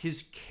be.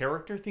 His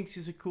character thinks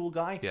he's a cool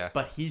guy,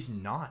 but he's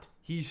not.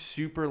 He's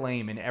super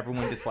lame, and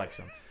everyone dislikes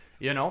him.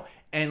 You know?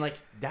 And, like,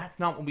 that's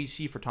not what we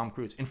see for Tom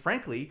Cruise. And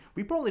frankly,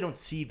 we probably don't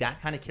see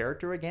that kind of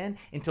character again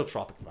until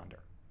Tropic Thunder.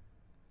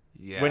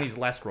 Yeah. When he's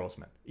Les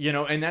Grossman. You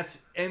know? And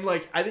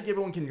like, I think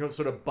everyone can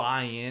sort of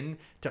buy in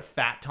to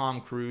fat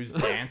Tom Cruise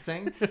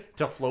dancing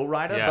to Flow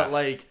Rider, but,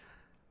 like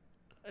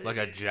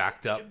a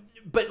jacked up.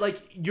 But, like,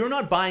 you're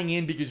not buying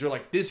in because you're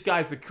like, this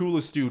guy's the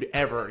coolest dude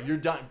ever.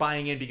 You're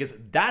buying in because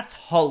that's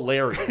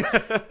hilarious.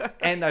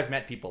 And I've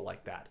met people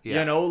like that.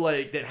 You know?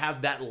 Like, that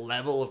have that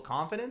level of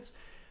confidence.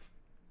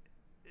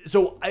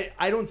 So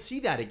I don't see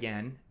that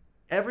again.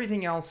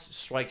 Everything else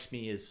strikes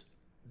me as,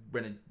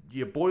 when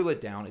you boil it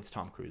down, it's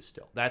Tom Cruise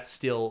still. That's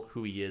still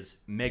who he is.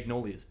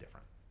 Magnolia is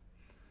different.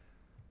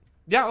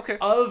 Yeah, okay.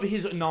 Of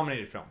his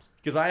nominated films.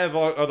 Because I have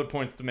other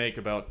points to make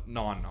about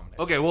non-nominated.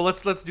 Okay, well,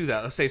 let's do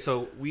that. Let's say,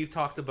 so we've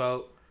talked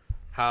about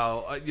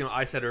how,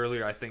 I said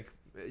earlier, I think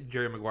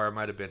Jerry Maguire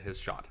might have been his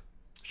shot.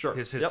 Sure.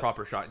 His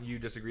proper shot. And you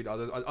disagreed.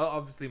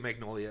 Obviously,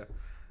 Magnolia,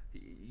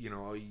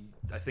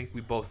 I think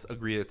we both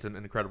agree it's an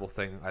incredible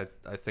thing.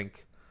 I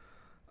think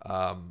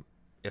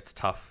it's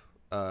tough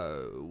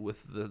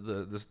with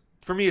the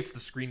for me, it's the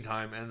screen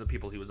time and the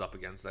people he was up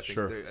against. I think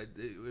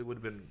it would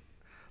have been.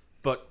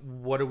 But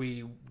what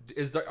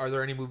are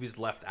there any movies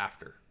left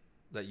after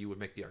that you would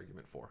make the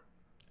argument for?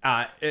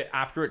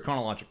 After it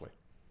chronologically.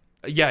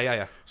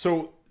 Yeah.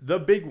 So the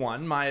big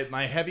one,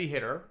 my heavy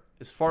hitter,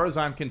 as far as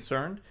I'm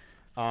concerned,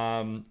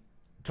 Tom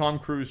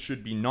Cruise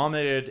should be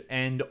nominated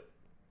and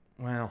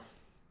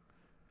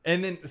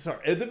then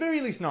at the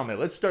very least nominated.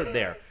 Let's start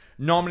there.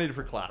 Nominated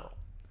for Collateral.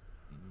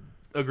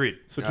 Agreed.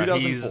 So 2004.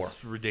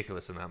 He's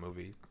ridiculous in that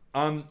movie.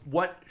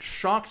 What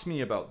shocks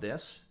me about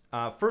this,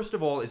 first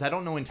of all, is I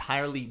don't know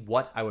entirely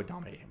what I would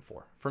nominate him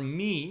for. For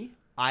me,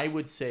 I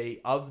would say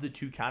of the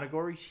two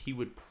categories, he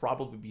would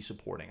probably be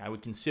supporting. I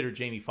would consider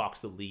Jamie Foxx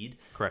the lead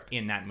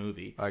in that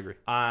movie. I agree.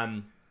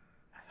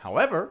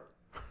 However,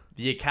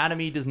 the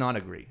Academy does not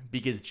agree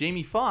because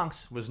Jamie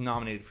Foxx was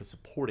nominated for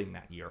supporting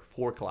that year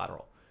for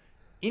Collateral.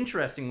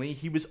 Interestingly,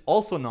 he was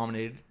also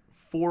nominated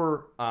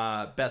for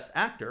Best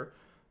Actor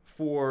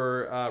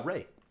for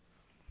Ray,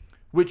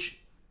 which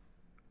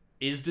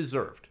is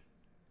deserved.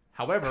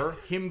 However,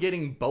 him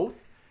getting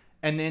both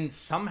and then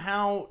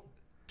somehow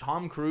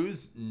Tom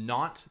Cruise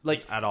not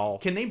at all.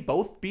 Can they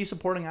both be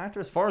supporting actor?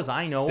 As far as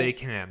I know, they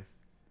can.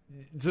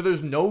 So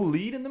there's no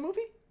lead in the movie?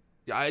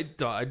 I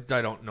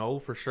don't know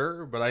for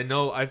sure, but I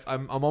know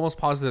I'm almost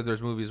positive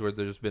there's movies where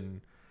there's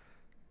been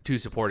two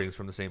supportings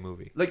from the same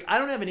movie. Like, I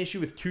don't have an issue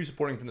with two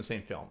supporting from the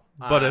same film.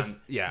 But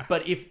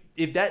if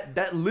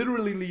that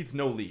literally leads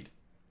no lead,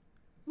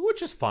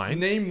 which is fine.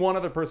 Name one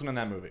other person in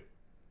that movie.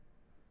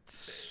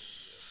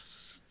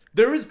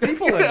 There is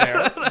people in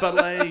there, but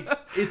like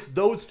it's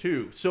those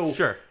two. So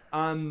sure.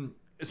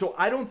 So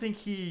I don't think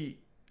he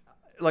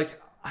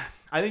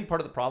I think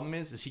part of the problem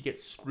is he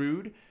gets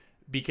screwed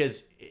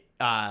because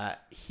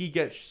he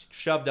gets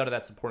shoved out of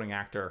that supporting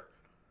actor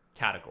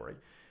category.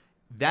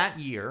 That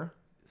year,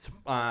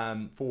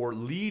 for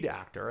lead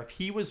actor, if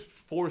he was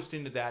forced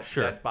into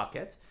that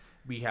bucket,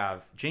 we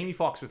have Jamie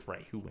Foxx with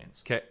Ray, who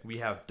wins. Okay. We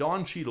have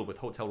Don Cheadle with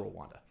Hotel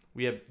Rwanda.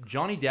 We have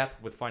Johnny Depp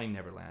with Finding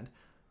Neverland.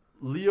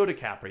 Leo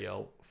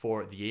DiCaprio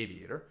for The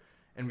Aviator.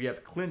 And we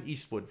have Clint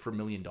Eastwood for $1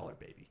 Million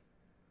Baby.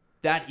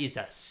 That is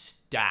a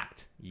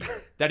stacked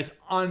year. That is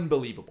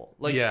unbelievable.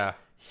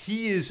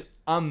 He is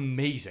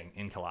amazing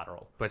in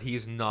Collateral. But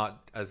he's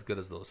not as good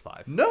as those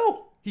five.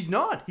 No, he's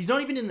not. He's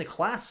not even in the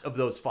class of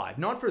those five.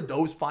 Not for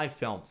those five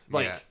films.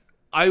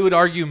 I would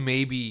argue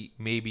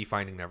maybe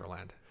Finding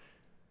Neverland.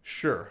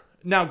 Sure.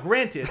 Now,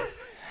 granted,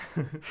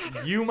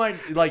 you might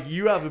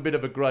you have a bit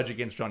of a grudge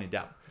against Johnny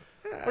Depp.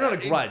 Or not a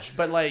grudge,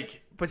 but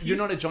you're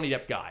not a Johnny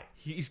Depp guy.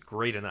 He's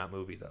great in that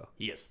movie, though.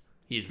 He is.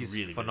 He's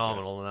really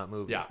phenomenal in that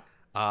movie. Yeah.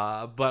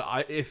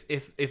 But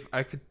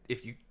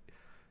if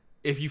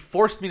you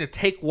forced me to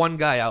take one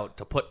guy out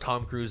to put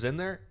Tom Cruise in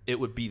there, it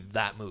would be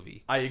that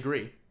movie. I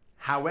agree.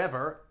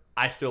 However,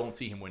 I still don't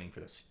see him winning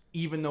for this,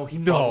 even though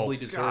he probably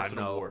deserves an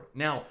award.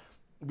 Now,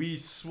 we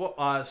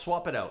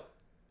swap it out.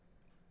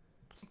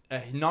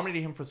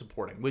 Nominate him for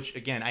supporting, which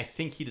again I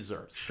think he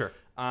deserves. Sure.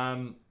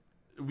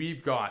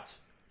 We've got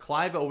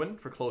Clive Owen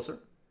for Closer,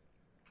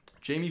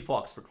 Jamie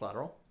Foxx for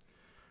Collateral,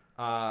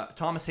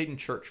 Thomas Hayden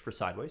Church for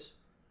Sideways,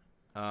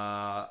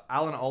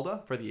 Alan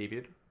Alda for The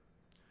Aviator,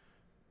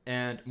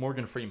 and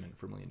Morgan Freeman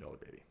for $1 Million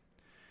Baby.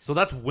 So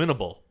that's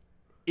winnable.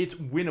 It's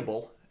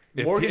winnable.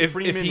 Morgan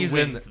Freeman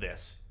wins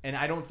this, and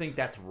I don't think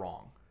that's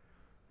wrong.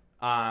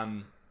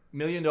 $1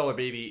 Million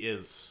Baby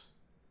is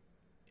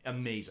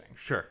amazing.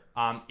 Sure.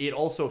 It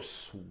also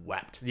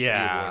swept the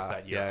awards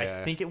that year.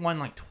 I think it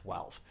won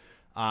 12.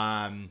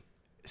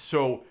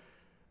 So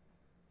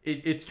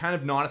it's kind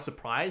of not a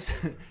surprise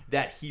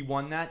that he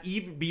won that,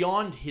 even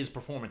beyond his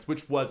performance,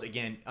 which was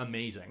again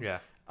amazing. Yeah.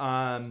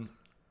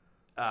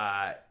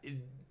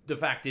 The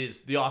fact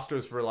is, the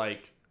Oscars were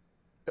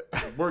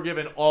We're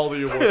giving all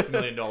the awards to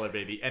 $1 Million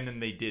Baby, and then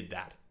they did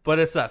that. But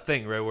it's that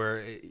thing, right?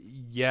 Where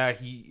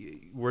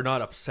we're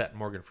not upset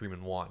Morgan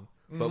Freeman won,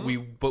 but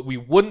we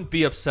wouldn't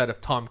be upset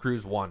if Tom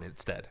Cruise won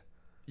instead.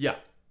 Yeah,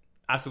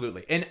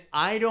 absolutely. And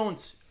I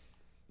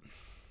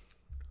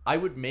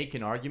would make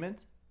an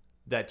argument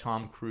that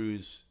Tom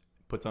Cruise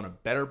puts on a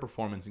better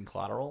performance in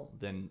Collateral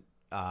than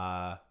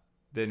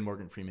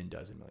Morgan Freeman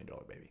does in $1 Million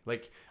Baby.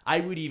 Like, I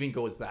would even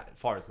go as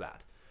far as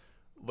that,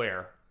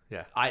 where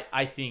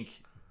I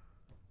think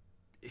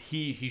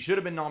he should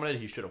have been nominated.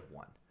 He should have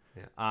won.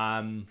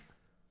 Yeah.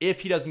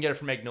 If he doesn't get it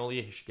for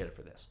Magnolia, he should get it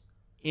for this,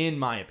 in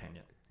my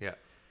opinion. Yeah.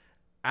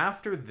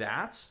 After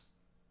that,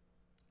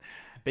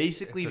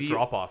 basically it's a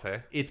drop off, eh?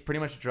 It's pretty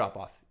much a drop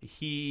off.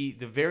 The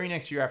very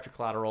next year after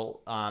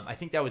Collateral, I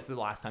think that was the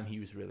last time he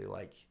was really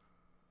like,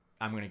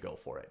 I'm going to go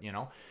for it, you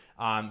know?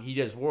 He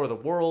does War of the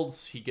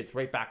Worlds. He gets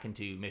right back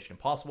into Mission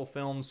Impossible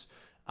films,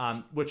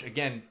 which,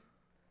 again,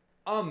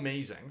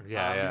 amazing.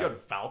 Yeah. We got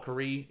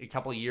Valkyrie a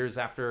couple of years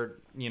after,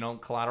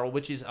 Collateral,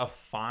 which is a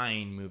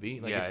fine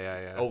movie. Like, it's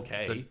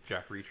okay. The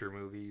Jack Reacher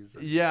movies.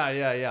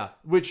 Yeah.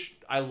 Which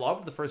I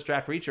loved the first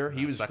Jack Reacher.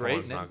 He was great. The second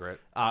one's not great.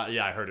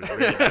 Yeah, I heard it.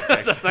 Really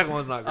bad. The second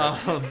one's not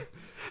great.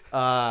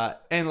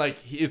 And like,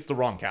 it's the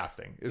wrong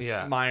casting.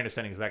 My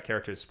understanding is that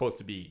character is supposed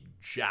to be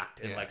jacked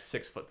and like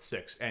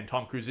 6'6", and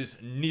Tom Cruise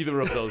is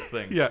neither of those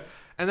things. Yeah.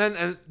 And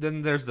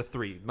then there's the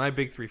three. My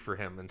big three for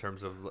him in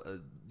terms of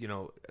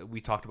we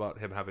talked about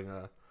him having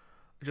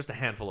just a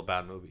handful of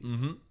bad movies,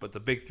 but the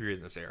big three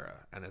in this era,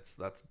 and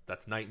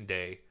that's Night and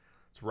Day,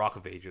 it's Rock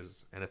of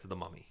Ages, and it's The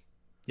Mummy.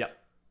 Yep.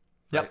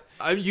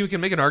 You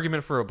can make an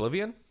argument for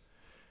Oblivion.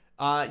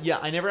 Yeah,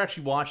 I never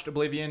actually watched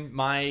Oblivion.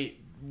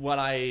 What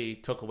I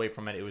took away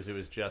from it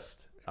was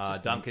just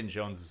Duncan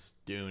Jones's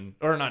Dune,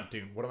 or not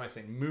Dune. What am I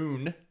saying?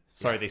 Moon.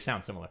 Sorry, they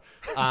sound similar.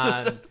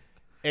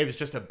 It was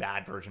just a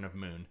bad version of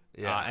Moon.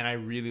 Yeah, and I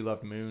really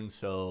loved Moon,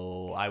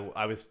 so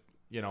I was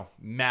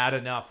mad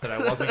enough that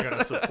I wasn't going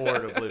to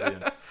support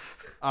Oblivion.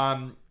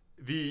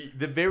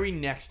 The very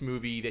next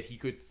movie that he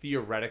could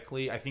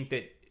theoretically, I think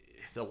that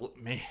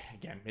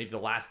maybe the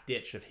last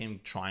ditch of him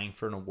trying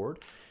for an award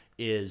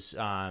is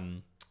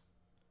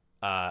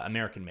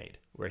American Made,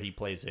 where he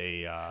plays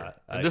a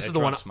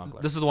drug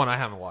smuggler. This is the one I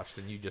haven't watched,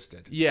 and you just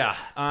did. Yeah,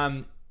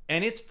 and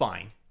it's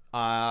fine.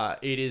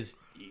 It is,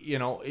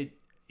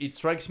 it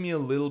strikes me a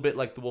little bit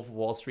like The Wolf of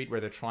Wall Street, where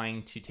they're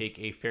trying to take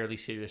a fairly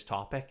serious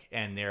topic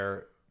and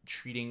they're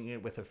treating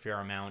it with a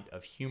fair amount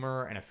of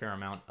humor and a fair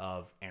amount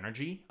of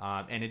energy.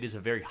 And it is a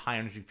very high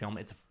energy film.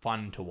 It's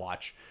fun to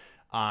watch.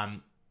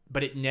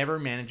 But it never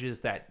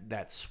manages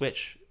that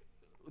switch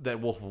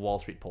that Wolf of Wall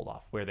Street pulled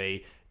off, where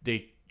they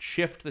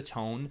shift the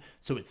tone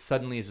so it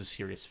suddenly is a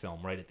serious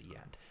film right at the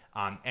end.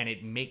 And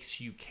it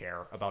makes you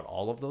care about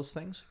all of those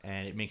things,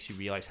 and it makes you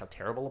realize how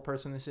terrible a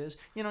person this is.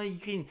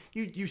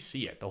 You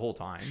see it the whole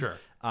time. Sure.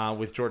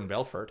 With Jordan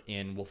Belfort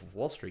in Wolf of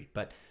Wall Street,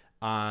 but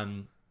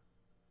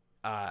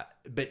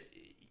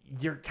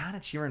you're kind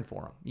of cheering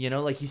for him.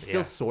 Like, he's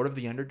still sort of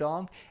the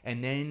underdog,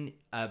 and then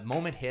a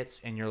moment hits,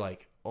 and you're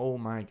like, oh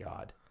my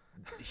god,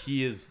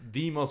 he is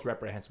the most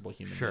reprehensible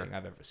human being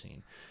I've ever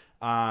seen.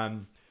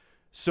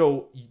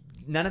 So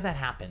none of that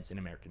happens in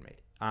American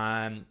Made.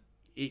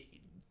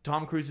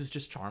 Tom Cruise is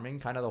just charming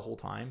kind of the whole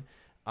time.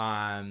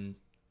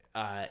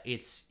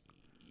 It's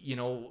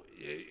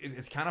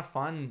kind of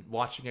fun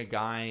watching a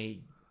guy,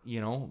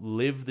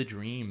 live the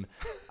dream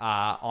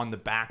on the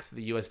backs of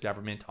the U.S.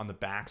 government, on the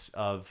backs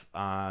of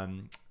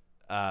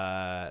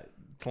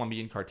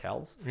Colombian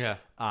cartels. Yeah.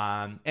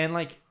 And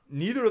like,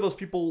 neither of those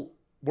people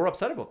were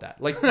upset about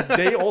that. Like,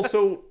 they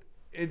also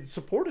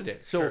supported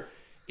it. So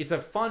it's a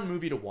fun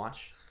movie to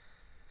watch,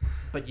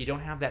 but you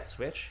don't have that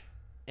switch.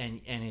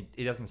 And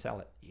it doesn't sell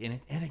it.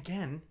 And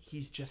again,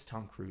 he's just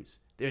Tom Cruise.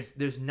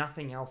 There's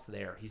nothing else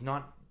there. He's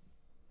not.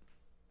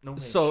 No.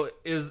 So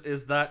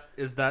is that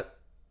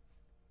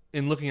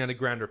in looking at a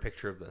grander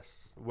picture of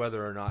this,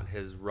 whether or not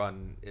his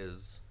run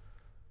is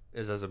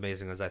as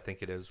amazing as I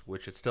think it is,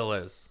 which it still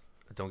is.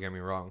 Don't get me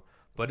wrong,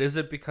 but is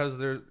it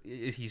because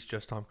he's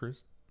just Tom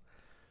Cruise?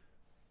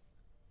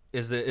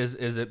 Is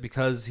it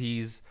because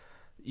he's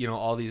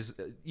all these,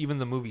 even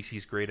the movies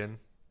he's great in,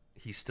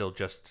 he's still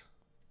just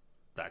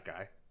that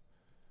guy?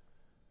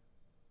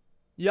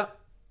 Yeah,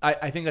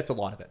 I think that's a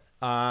lot of it.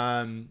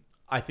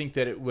 I think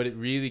that what it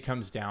really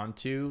comes down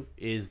to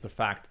is the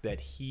fact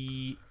that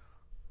he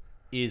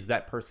is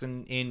that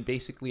person in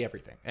basically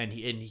everything, and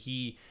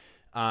he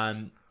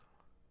owns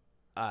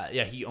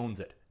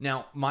it.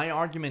 Now, my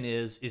argument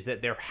is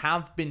that there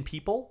have been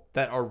people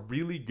that are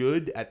really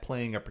good at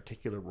playing a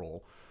particular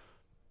role,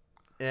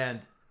 and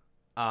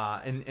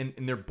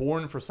they're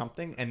born for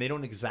something, and they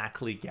don't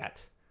exactly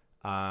get.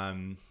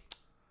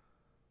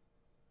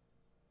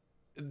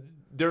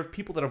 There are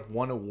people that have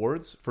won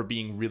awards for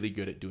being really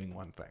good at doing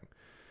one thing.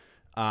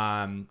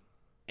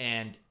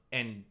 And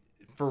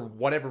for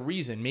whatever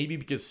reason, maybe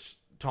because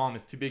Tom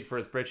is too big for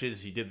his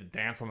britches, he did the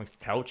dance on the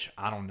couch.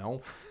 I don't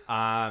know.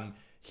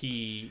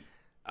 He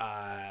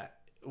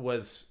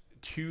was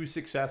too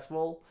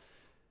successful.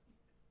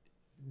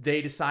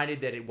 They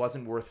decided that it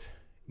wasn't worth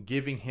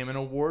giving him an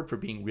award for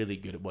being really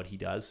good at what he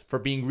does, for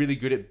being really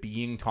good at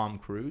being Tom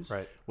Cruise,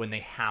 Right. when they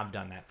have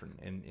done that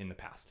in the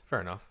past.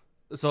 Fair enough.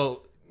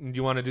 So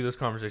you want to do this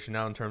conversation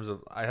now in terms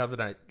of, I have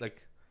an,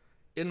 like,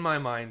 in my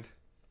mind,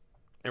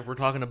 if we're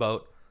talking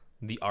about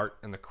the art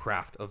and the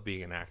craft of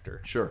being an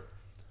actor, Sure.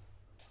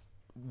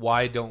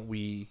 why don't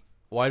we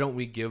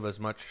give as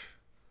much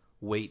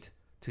weight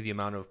to the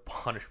amount of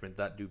punishment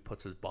that dude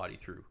puts his body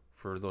through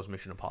for those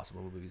Mission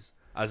Impossible movies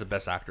as a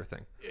best actor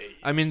thing?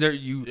 I mean,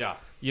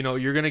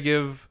 you're gonna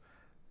give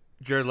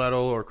Jared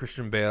Leto or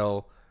Christian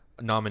Bale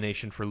a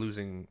nomination for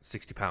losing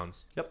 60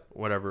 pounds. Yep.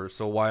 Whatever.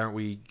 So why aren't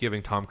we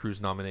giving Tom Cruise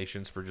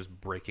nominations for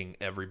just breaking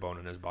every bone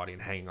in his body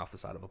and hanging off the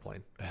side of a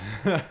plane?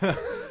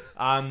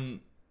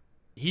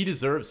 He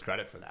deserves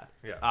credit for that.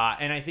 Yeah.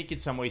 And I think in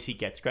some ways he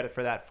gets credit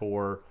for that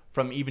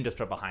from even just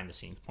a behind the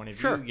scenes point of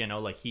view. Sure. You know,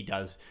 like he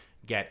does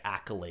get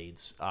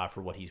accolades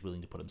for what he's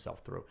willing to put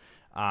himself through.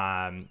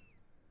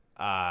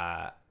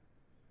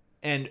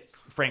 And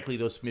frankly,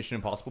 those Mission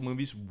Impossible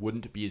movies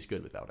wouldn't be as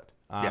good without it.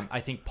 I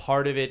think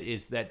part of it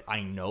is that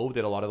I know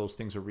that a lot of those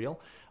things are real,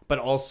 but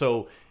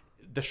also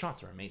the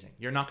shots are amazing.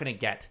 You're not going to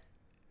get,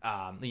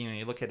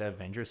 you look at an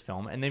Avengers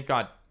film and they've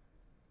got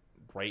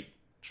great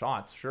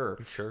shots, sure.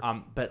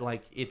 But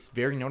like it's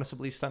very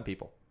noticeably stunt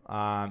people.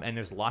 And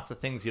there's lots of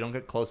things you don't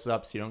get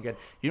close-ups. You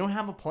don't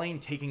have a plane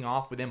taking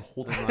off with them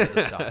holding on to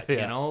the side.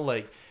 Yeah. You know,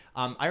 like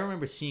I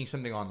remember seeing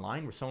something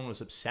online where someone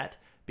was upset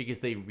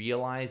because they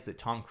realized that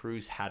Tom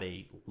Cruise had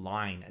a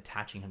line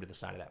attaching him to the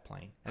side of that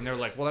plane, and they're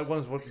like, "Well, that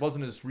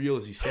wasn't as real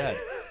as he said."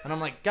 And I'm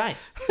like,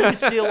 "Guys,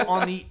 he's still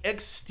on the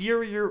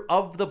exterior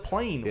of the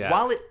plane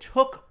while it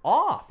took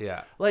off."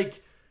 Yeah,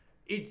 like.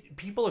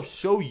 People are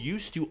so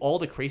used to all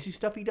the crazy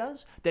stuff he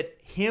does that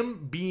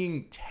him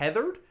being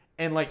tethered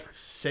and like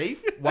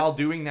safe while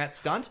doing that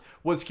stunt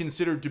was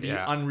considered to be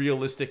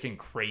unrealistic and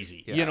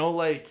crazy. Yeah. You know,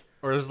 like,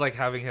 or it was like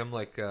having him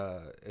like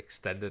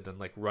extended and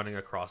like running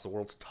across the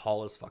world's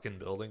tallest fucking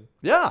building.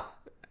 Yeah,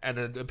 and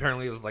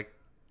apparently it was like,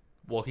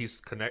 well, he's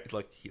connected,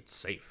 like it's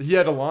safe. He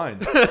had a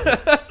line.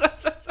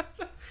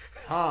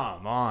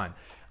 Come on.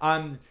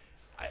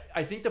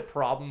 I think the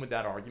problem with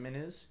that argument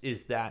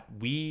is that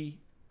the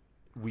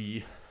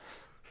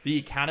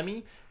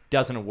Academy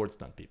doesn't award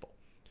stunt people.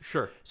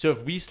 Sure. So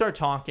if we start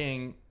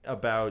talking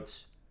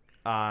about,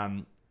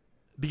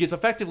 because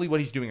effectively what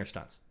he's doing are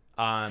stunts.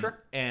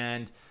 Sure.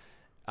 And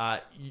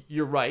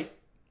you're right.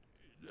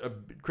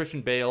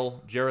 Christian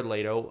Bale, Jared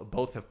Leto,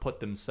 both have put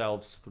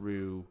themselves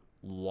through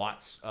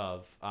lots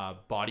of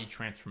body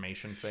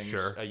transformation things.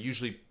 Sure.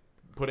 Usually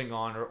putting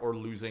on or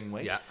losing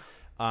weight. Yeah.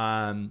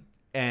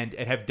 And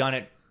have done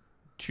it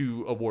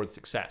to award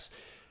success.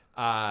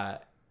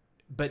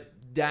 But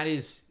that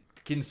is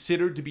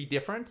considered to be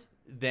different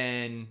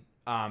than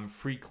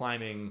free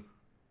climbing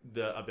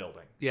a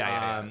building.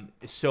 Yeah.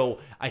 So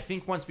I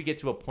think once we get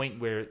to a point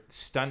where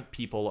stunt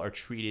people are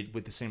treated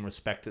with the same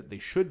respect that they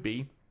should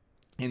be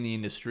in the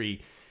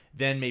industry,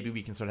 then maybe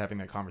we can start having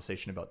that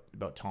conversation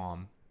about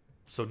Tom.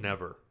 So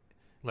never.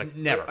 Like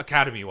never.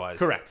 Academy-wise.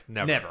 Correct.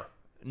 Never.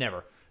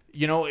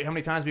 You know how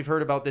many times we've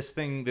heard about this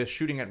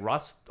shooting at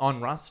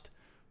Rust?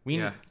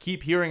 We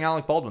keep hearing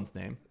Alec Baldwin's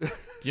name. Do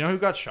you know who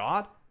got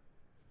shot?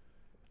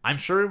 I'm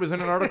sure it was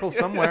in an article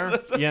somewhere,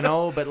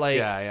 but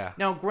like,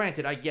 Now,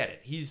 granted, I get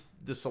it. He's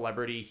the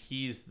celebrity.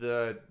 He's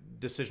the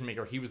decision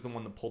maker. He was the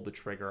one that pulled the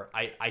trigger.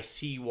 I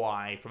see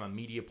why, from a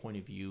media point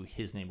of view,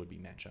 his name would be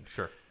mentioned.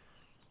 Sure.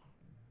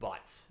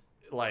 But,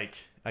 like,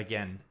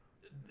 again,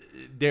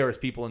 there is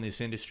people in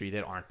this industry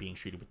that aren't being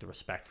treated with the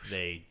respect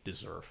they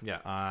deserve.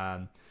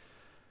 Yeah.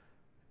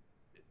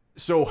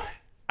 So,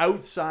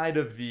 outside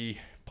of the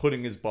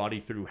putting his body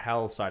through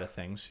hell side of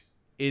things,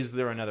 is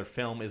there another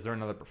film? Is there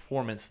another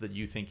performance that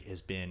you think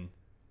has been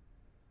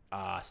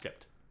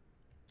skipped?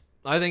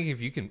 I think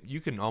if you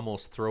can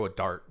almost throw a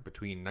dart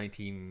between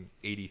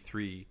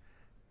 1983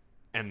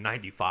 and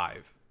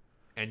 95,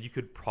 and you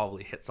could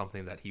probably hit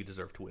something that he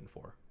deserved to win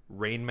for.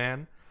 Rain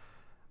Man.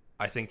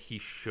 I think he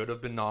should have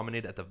been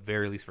nominated at the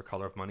very least for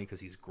Color of Money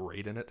because he's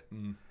great in it.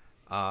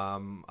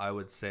 I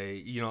would say,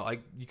 you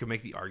can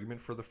make the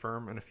argument for The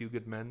Firm and A Few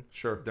Good Men.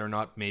 Sure. They're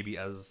not maybe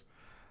as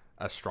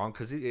strong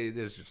because it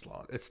is just a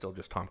lot. It's still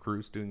just Tom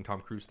Cruise doing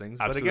Tom Cruise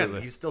things. Absolutely. But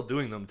again, he's still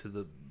doing them to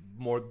the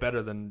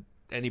better than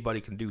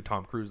anybody can do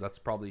Tom Cruise. That's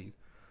probably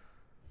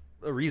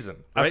a reason.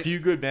 Right? A Few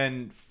Good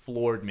Men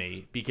floored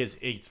me because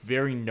it's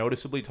very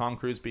noticeably Tom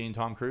Cruise being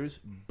Tom Cruise,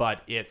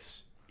 but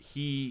it's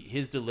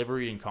his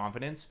delivery and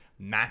confidence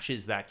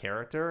matches that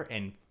character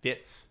and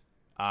fits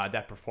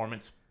that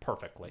performance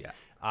perfectly.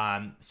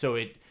 Yeah.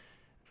 So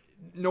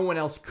no one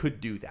else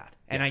could do that.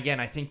 And again,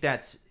 I think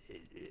that's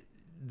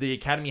the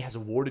Academy has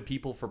awarded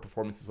people for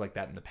performances like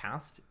that in the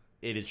past.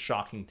 It is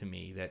shocking to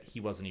me that he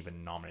wasn't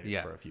even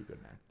nominated for A Few Good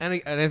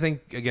Men. And I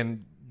think,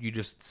 again, you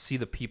just see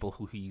the people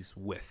who he's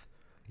with.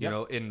 You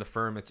know, in The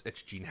Firm,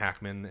 it's Gene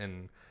Hackman,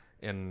 and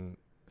in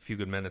A Few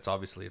Good Men, it's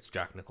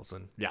Jack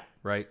Nicholson. Yeah.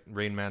 Right?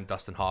 Rain Man,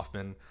 Dustin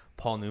Hoffman,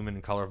 Paul Newman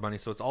in Color of Money.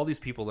 So it's all these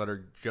people that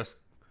are just,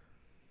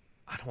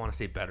 I don't want to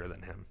say better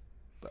than him.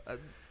 But,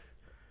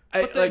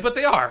 But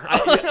they are.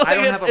 I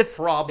don't have a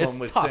problem it's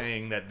with tough.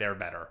 saying that they're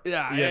better.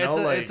 Yeah, you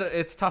know,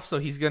 it's tough. So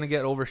he's gonna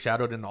get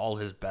overshadowed in all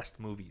his best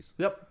movies.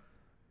 Yep.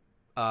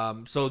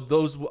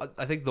 So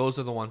I think those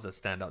are the ones that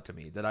stand out to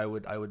me. That I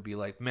would be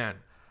like, man,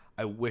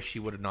 I wish he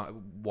would have not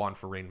won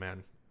for Rain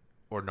Man,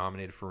 or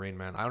nominated for Rain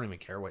Man. I don't even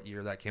care what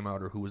year that came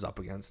out or who was up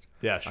against.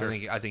 Yeah, sure.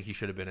 I think he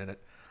should have been in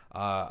it.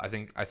 I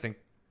think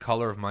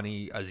Color of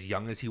Money, as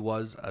young as he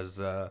was, as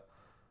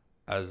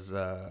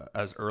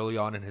early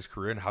on in his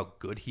career, and how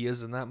good he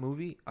is in that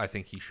movie, I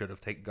think he should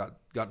have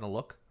gotten a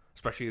look.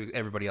 Especially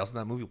everybody else in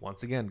that movie,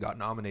 once again, got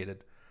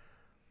nominated.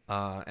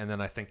 And then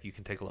I think you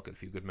can take a look at A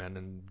Few Good Men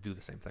and do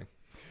the same thing.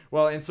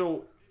 Well, and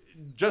so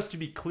just to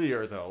be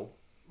clear, though,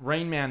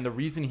 Rain Man, the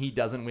reason he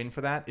doesn't win for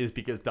that is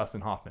because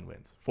Dustin Hoffman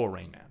wins for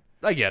Rain Man.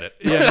 I get it.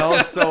 You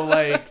know, so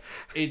like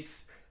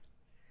it's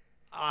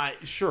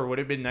sure would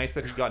have been nice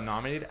that he got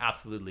nominated,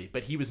 absolutely,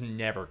 but he was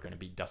never going to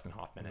be Dustin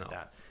Hoffman at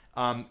that.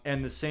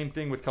 And the same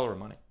thing with Color of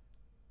Money.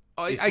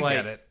 Oh, I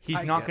get it.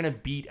 He's not going to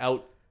beat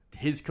out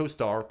his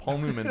co-star Paul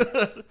Newman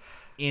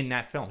in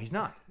that film. He's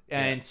not.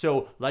 And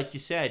so, like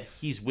you said,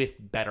 he's with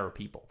better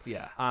people.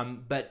 Yeah.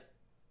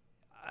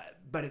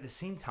 But at the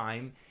same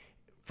time,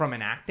 from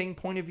an acting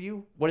point of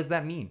view, what does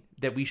that mean?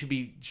 That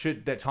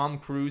that Tom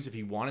Cruise, if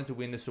he wanted to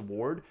win this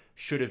award,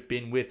 should have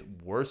been with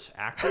worse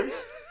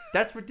actors?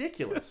 That's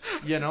ridiculous.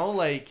 You know,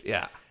 like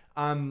yeah.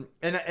 And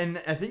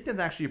I think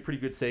that's actually a pretty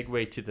good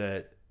segue to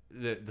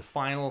the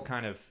final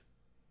kind of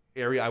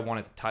area I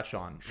wanted to touch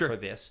on for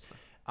this.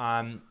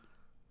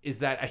 Is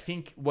that I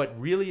think what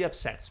really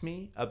upsets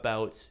me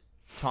about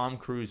Tom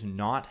Cruise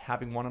not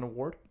having won an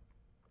award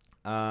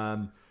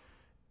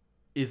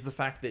is the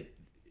fact that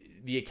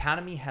the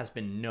Academy has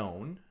been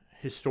known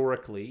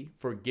historically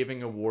for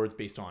giving awards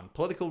based on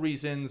political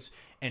reasons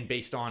and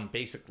based on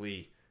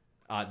basically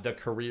the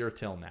career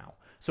till now.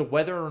 So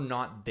whether or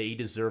not they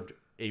deserved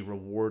a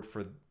reward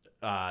for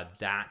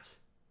that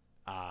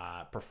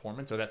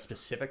performance or that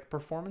specific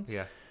performance,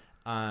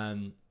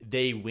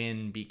 they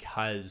win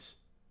because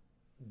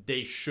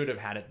they should have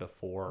had it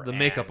before. The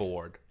makeup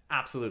award.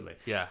 Absolutely.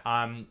 Yeah.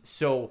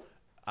 So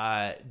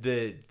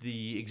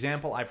the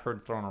example I've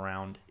heard thrown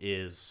around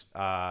is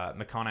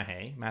Matthew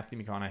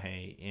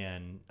McConaughey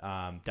in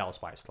Dallas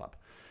Buyers Club.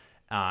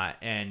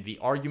 And the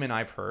argument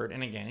I've heard,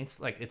 and again,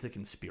 it's a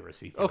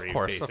conspiracy theory,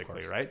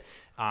 basically, right?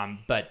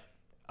 But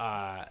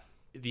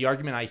the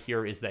argument I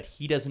hear is that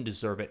he doesn't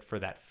deserve it for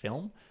that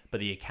film, but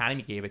the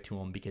Academy gave it to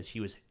him because he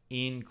was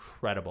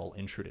incredible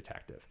in True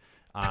Detective,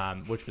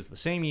 which was the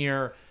same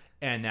year.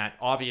 And that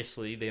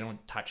obviously they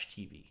don't touch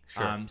TV.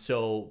 Sure.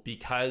 So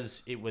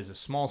because it was a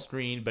small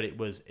screen, but it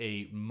was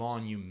a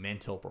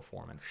monumental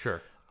performance.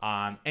 Sure.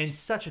 And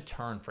such a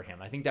turn for him.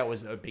 I think that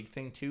was a big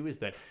thing too, is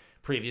that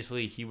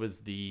previously he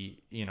was the,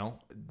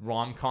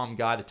 rom-com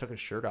guy that took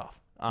his shirt off.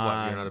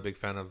 What, you're not a big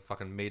fan of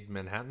fucking Made in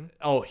Manhattan?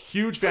 Oh,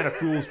 huge fan of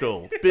Fool's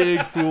Gold.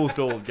 Big Fool's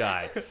Gold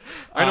guy.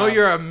 I know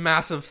you're a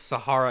massive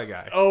Sahara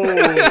guy.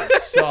 Oh,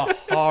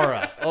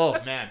 Sahara.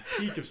 Oh, man.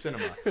 Peak of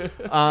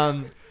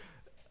cinema.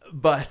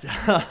 But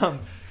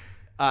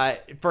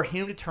for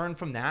him to turn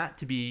from that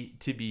to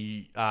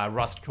be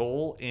Rust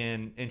Cole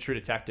in True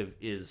Detective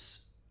is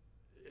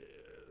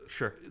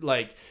sure.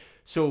 Like,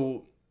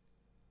 so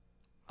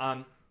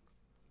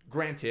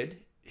granted,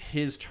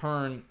 his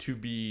turn to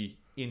be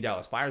in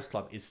Dallas Buyers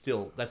Club is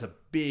still, that's a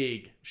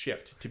big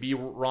shift. To be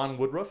Ron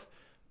Woodruff,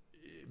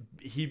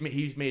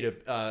 he's made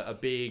a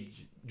big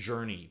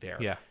journey there.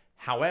 Yeah.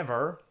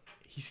 However,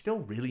 he's still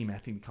really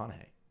Matthew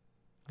McConaughey.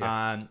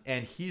 Yeah.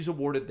 And he's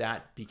awarded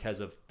that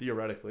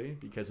theoretically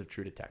because of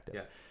True Detective.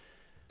 Yeah.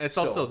 It's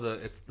also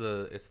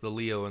the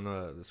Leo and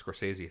the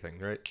Scorsese thing,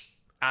 right?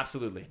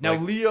 Absolutely. Now,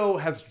 Leo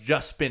has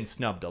just been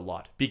snubbed a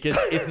lot because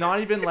it's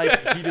not even like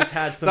he just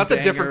had some That's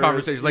bangers. a different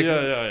conversation. Like,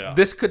 yeah.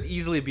 This could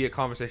easily be a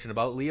conversation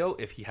about Leo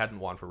if he hadn't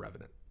won for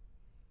Revenant.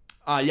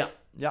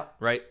 Yeah.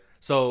 Right?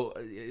 So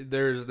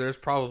there's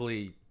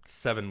probably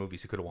 7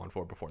 movies he could have won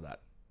for before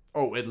that.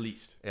 Oh, at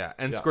least. Yeah.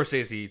 And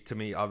Scorsese, to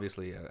me,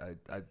 obviously,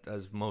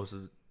 as most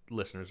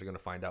listeners are going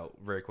to find out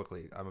very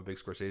quickly, I'm a big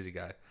Scorsese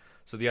guy.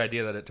 So the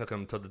idea that it took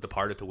him to The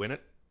Departed to win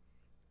it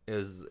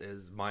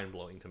is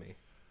mind-blowing to me.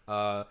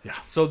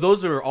 So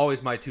those are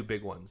always my 2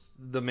 big ones,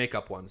 the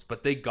makeup ones,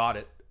 but they got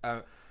it.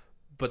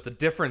 But the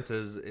difference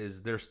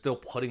is they're still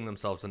putting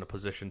themselves in a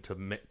position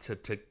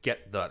to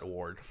get that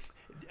award.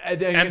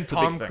 And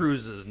Tom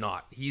Cruise is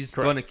not. He's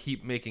going to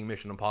keep making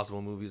Mission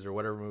Impossible movies or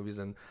whatever movies,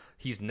 and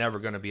he's never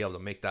going to be able to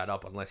make that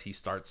up unless he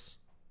starts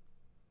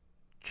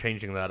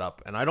changing that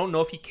up. And I don't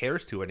know if he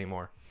cares to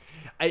anymore.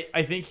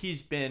 I think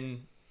he's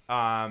been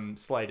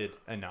slighted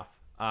enough.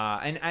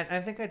 And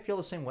I think I'd feel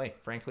the same way,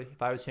 frankly,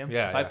 if I was him.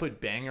 If I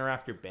put banger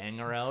after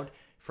banger out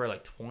for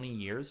like 20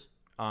 years,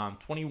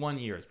 21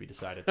 years we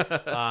decided,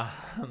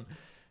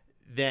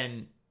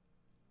 then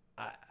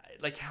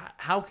like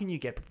how can you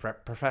get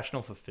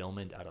professional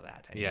fulfillment out of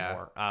that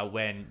anymore?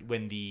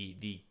 When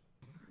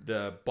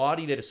the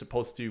body that is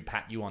supposed to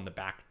pat you on the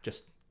back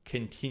just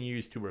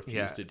continues to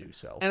refuse to do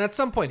so. And at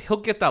some point, he'll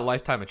get that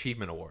Lifetime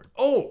Achievement Award.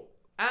 Oh,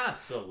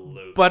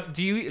 absolutely. But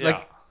do you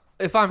like?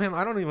 If I'm him,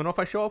 I don't even know if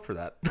I show up for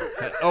that.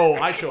 Oh,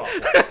 I show up.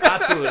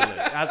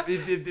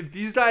 Absolutely. If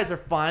these guys are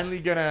finally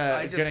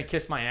gonna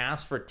kiss my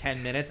ass for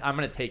 10 minutes, I'm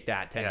gonna take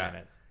that 10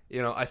 minutes.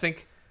 You know, I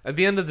think at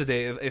the end of the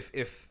day,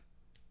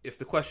 if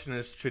the question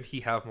is, should he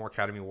have more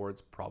Academy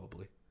Awards?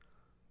 Probably.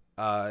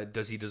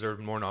 Does he deserve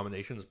more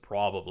nominations?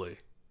 Probably.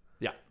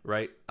 Yeah.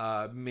 Right?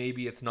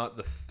 Maybe it's not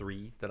the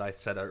 3 that I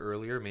said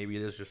earlier. Maybe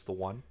it is just the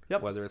 1.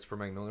 Yep. Whether it's for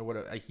Magnolia,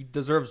 whatever. He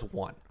deserves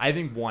 1. I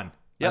think 1.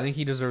 Yep. I think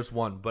he deserves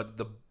 1. But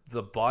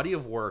the body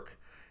of work,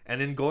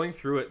 and in going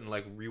through it and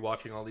like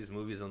rewatching all these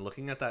movies and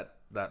looking at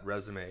that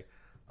resume,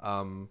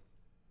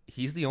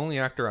 he's the only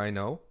actor I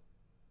know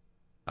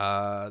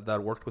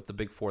that worked with the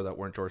big 4 that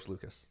weren't George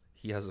Lucas.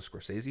 He has a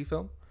Scorsese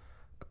film,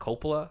 a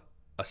Coppola,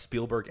 a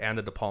Spielberg, and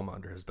a De Palma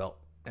under his belt,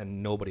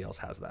 and nobody else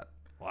has that.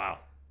 Wow.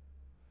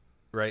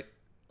 Right?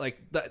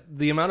 Like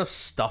the amount of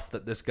stuff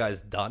that this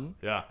guy's done,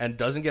 and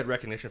doesn't get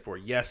recognition for.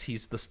 Yes,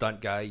 he's the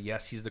stunt guy.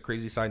 Yes, he's the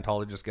crazy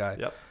Scientologist guy.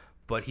 Yep.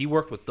 But he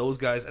worked with those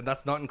guys, and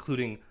that's not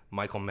including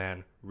Michael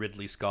Mann,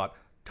 Ridley Scott,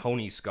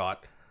 Tony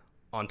Scott,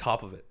 on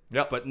top of it.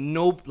 Yep. But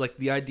no, like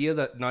the idea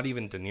that not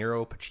even De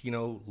Niro,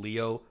 Pacino,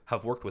 Leo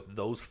have worked with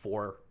those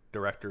 4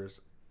 directors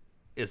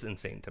is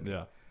insane to me.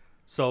 Yeah.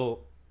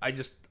 So I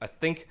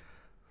think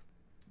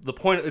the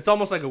point, it's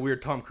almost like a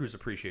weird Tom Cruise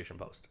appreciation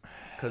post,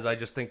 because I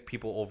just think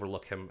people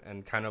overlook him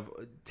and kind of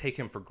take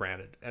him for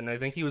granted. And I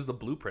think he was the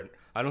blueprint.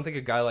 I don't think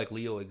a guy like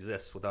Leo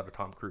exists without a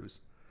Tom Cruise.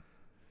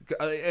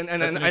 That's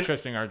an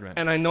interesting argument.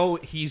 And I know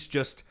he's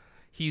just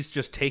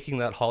taking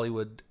that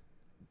Hollywood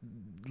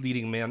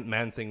leading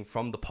man thing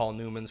from the Paul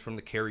Newmans, from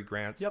the Cary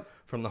Grants,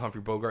 from the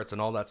Humphrey Bogarts and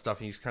all that stuff,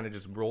 and he's kind of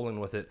just rolling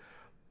with it.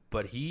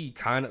 But he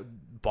kind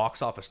of,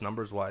 box office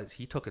numbers wise,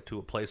 he took it to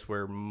a place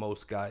where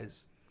most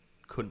guys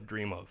couldn't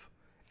dream of,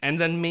 and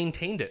then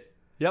maintained it.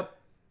 Yep.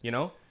 You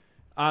know?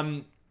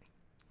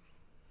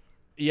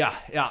 Yeah.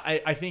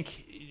 I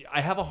think I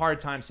have a hard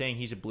time saying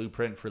he's a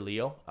blueprint for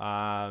Leo.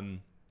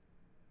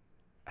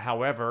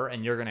 However,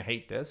 and you're gonna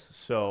hate this,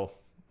 so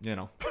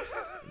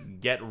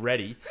get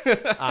ready.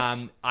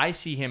 I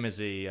see him as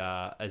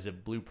a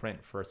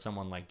blueprint for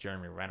someone like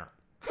Jeremy Renner.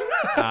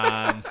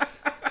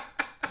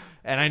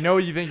 And I know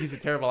you think he's a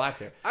terrible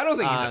actor. I don't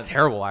think he's a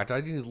terrible actor.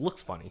 I think he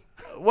looks funny.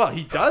 Well,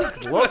 he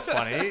does look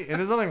funny, and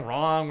there's nothing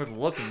wrong with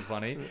looking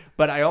funny.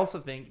 But I also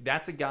think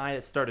that's a guy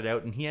that started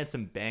out, and he had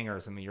some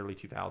bangers in the early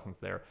 2000s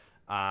there.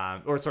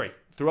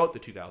 Throughout the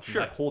 2000s,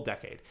 sure. That whole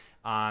decade.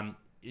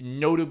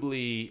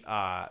 Notably,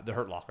 The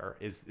Hurt Locker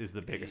is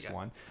the biggest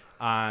one.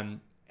 And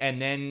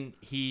then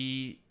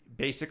he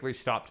basically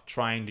stopped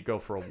trying to go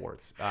for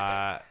awards.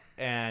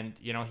 And,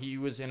 he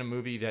was in a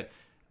movie that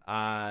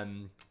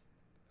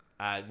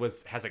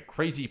has a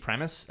crazy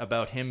premise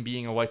about him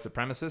being a white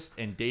supremacist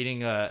and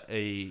dating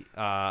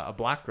a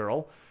black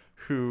girl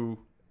who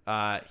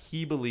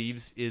he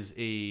believes is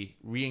a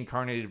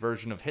reincarnated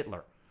version of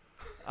Hitler.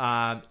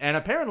 And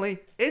apparently,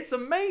 it's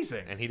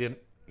amazing. And he didn't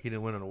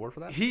win an award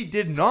for that? He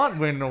did not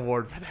win an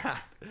award for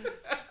that.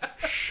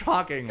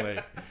 Shockingly.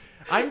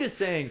 I'm just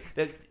saying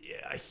that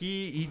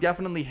he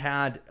definitely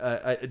had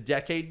a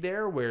decade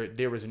there where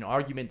there was an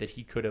argument that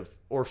he could have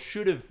or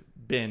should have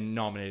been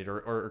nominated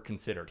or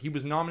considered. He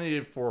was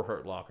nominated for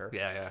Hurt Locker.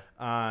 Yeah.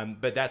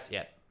 But that's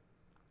it.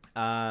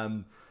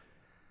 And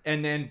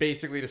then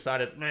basically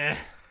decided, meh,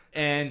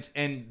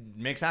 and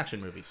makes action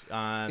movies.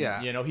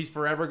 He's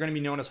forever going to be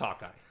known as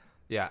Hawkeye.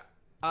 Yeah.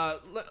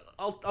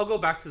 I'll go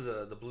back to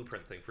the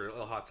blueprint thing for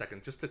a hot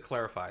second, just to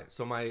clarify.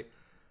 So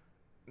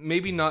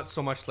maybe not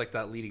so much like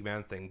that leading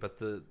man thing, but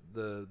the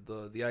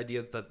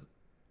idea that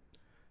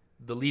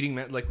the leading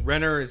man, like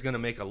Renner, is going to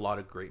make a lot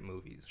of great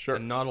movies. Sure.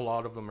 And not a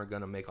lot of them are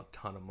going to make a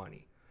ton of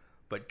money.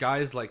 But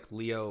guys like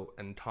Leo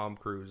and Tom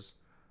Cruise,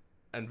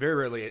 and very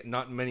rarely,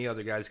 not many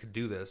other guys could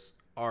do this,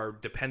 are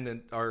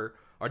dependent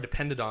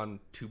on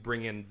to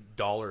bring in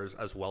dollars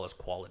as well as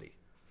quality.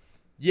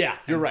 Yeah,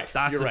 you're right.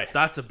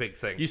 That's a big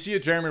thing. You see a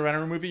Jeremy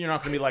Renner movie, you're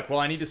not going to be like, well,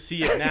 I need to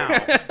see it now.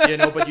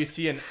 But you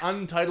see an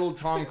untitled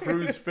Tom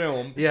Cruise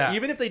film. Yeah.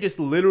 Even if they just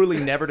literally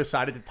never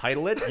decided to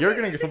title it, you're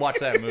going to get to watch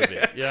that movie.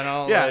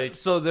 Yeah.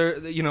 So there,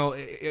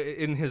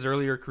 in his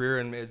earlier career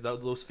and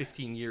those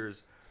 15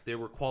 years, there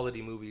were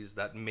quality movies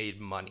that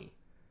made money.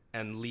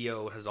 And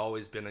Leo has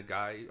always been a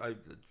guy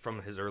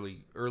from his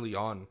early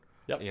on.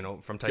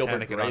 Yep. From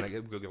Titanic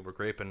Gilbert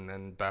Grape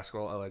and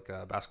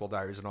Basketball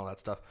Diaries and all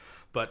that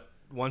stuff. But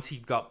once he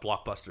got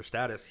blockbuster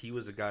status, he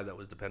was a guy that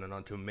was dependent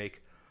on to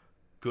make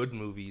good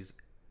movies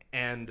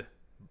and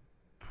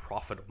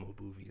profitable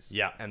movies.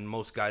 Yeah. And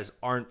most guys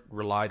aren't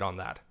relied on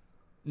that.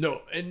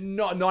 No, and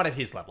not at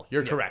his level.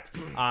 You're correct.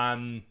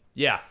 I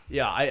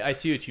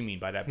see what you mean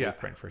by that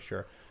blueprint for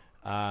sure.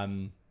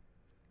 And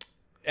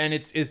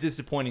it's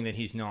disappointing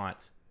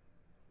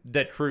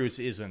that Cruise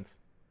isn't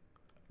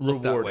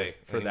looked that rewarded way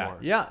for anymore.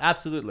 that. Yeah,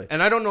 absolutely.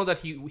 And I don't know that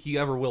he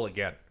ever will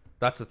again.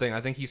 That's the thing.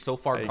 I think he's so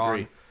far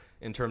gone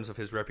in terms of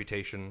his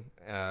reputation,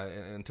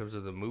 in terms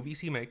of the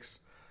movies he makes,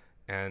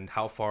 and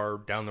how far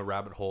down the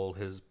rabbit hole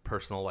his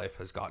personal life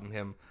has gotten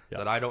him,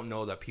 that I don't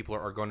know that people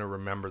are going to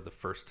remember the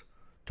first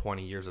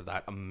 20 years of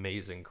that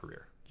amazing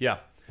career. Yeah.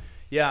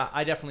 Yeah,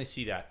 I definitely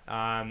see that.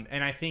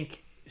 And I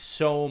think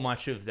so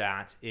much of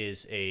that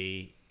is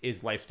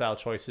lifestyle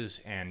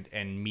choices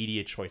and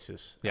media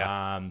choices.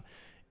 Yeah.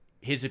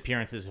 His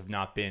appearances have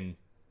not been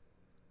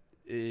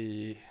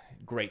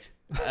great.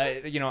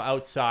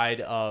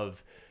 Outside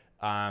of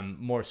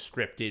more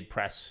scripted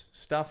press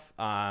stuff,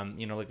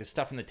 like the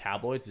stuff in the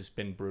tabloids has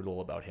been brutal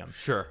about him.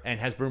 Sure. And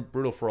has been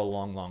brutal for a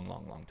long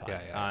time.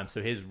 Yeah.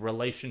 So his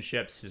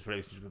relationships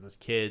with his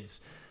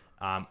kids,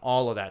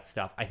 all of that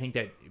stuff, I think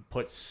that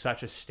puts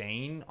such a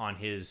stain on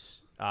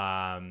his,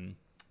 and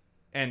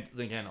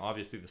again,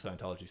 obviously the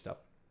Scientology stuff,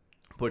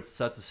 puts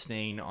such a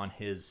stain on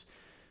his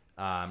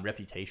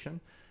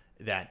reputation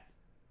that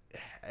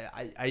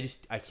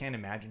I can't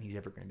imagine he's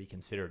ever going to be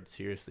considered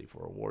seriously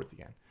for awards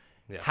again.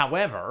 Yeah.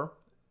 However,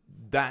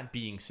 that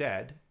being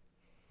said,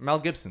 Mel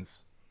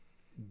Gibson's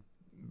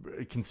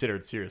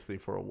considered seriously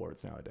for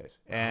awards nowadays.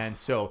 And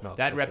so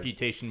that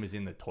reputation was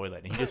in the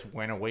toilet. And he just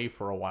went away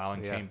for a while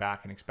and came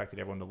back and expected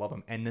everyone to love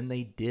him. And then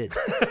they did.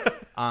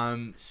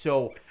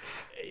 So,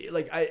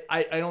 like,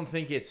 I don't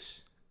think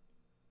it's...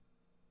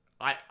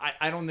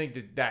 I don't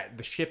think that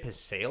the ship has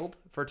sailed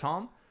for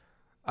Tom.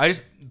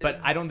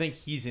 But I don't think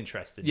he's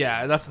interested.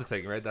 Yeah, that's the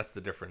thing, right? That's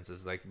the difference.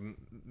 Is like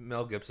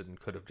Mel Gibson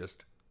could have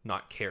just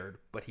not cared,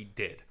 but he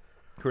did.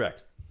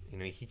 Correct.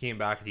 He came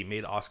back and he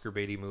made Oscar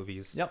baity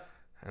movies. Yep.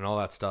 And all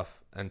that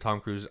stuff. And Tom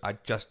Cruise, I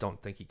just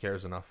don't think he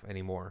cares enough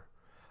anymore.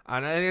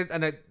 And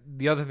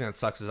the other thing that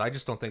sucks is I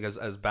just don't think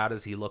as bad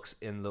as he looks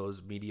in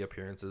those media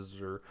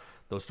appearances or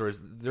those stories,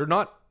 they're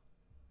not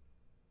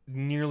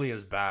nearly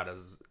as bad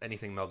as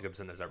anything Mel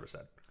Gibson has ever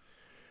said.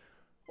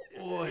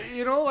 I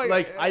hear what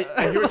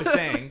you're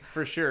saying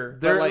for sure.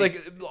 They're like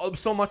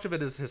so much of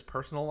it is his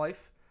personal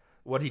life.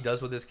 What he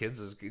does with his kids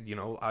is,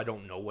 I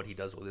don't know what he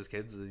does with his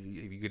kids.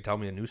 You could tell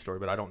me a news story,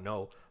 but I don't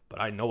know.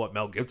 But I know what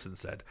Mel Gibson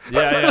said.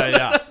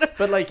 Yeah.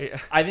 But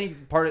I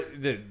think part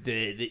of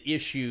the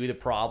issue, the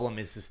problem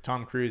is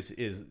Tom Cruise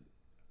is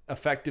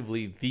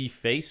effectively the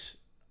face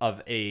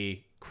of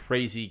a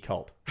crazy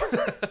cult.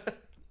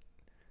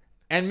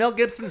 And Mel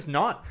Gibson's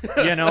not,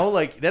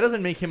 that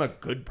doesn't make him a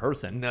good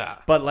person. Nah.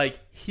 But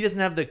he doesn't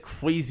have the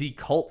crazy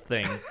cult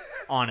thing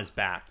on his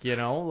back,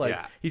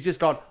 He's just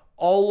got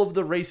all of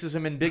the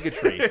racism and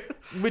bigotry,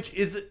 which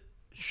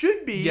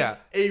should be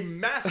a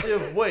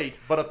massive weight,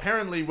 but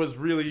apparently was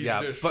really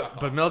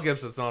but Mel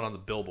Gibson's not on the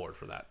billboard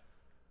for that.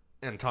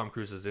 And Tom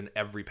Cruise is in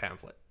every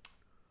pamphlet.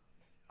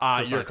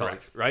 You're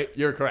correct, right?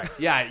 You're correct.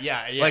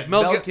 Yeah. Like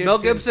Mel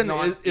Gibson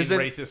isn't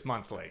Racist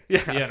Monthly.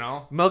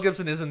 Yeah, Mel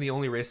Gibson isn't the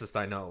only racist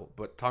I know,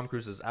 but Tom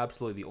Cruise is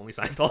absolutely the only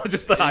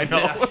Scientologist that I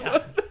know.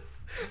 Yeah.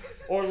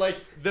 Or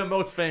the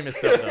most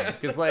famous of them,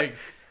 because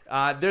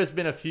there's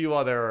been a few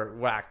other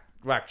whack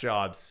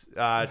jobs.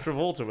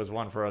 Travolta was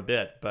one for a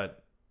bit,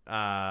 but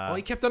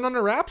he kept it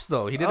under wraps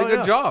though. He did a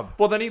good job.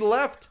 Well, then he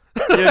left.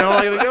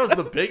 That was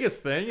the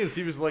biggest thing. Is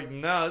he was like,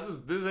 no,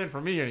 this ain't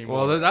for me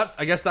anymore. Well,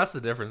 I guess that's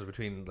the difference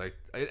between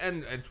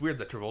and it's weird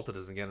that Travolta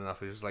doesn't get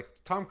enough. It's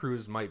just Tom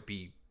Cruise might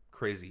be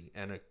crazy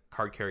and a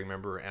card carrying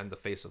member and the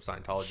face of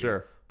Scientology.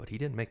 Sure. But he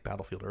didn't make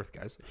Battlefield Earth,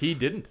 guys. He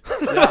didn't.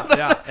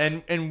 Yeah.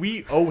 And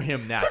we owe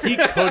him that. He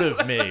could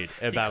have made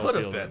a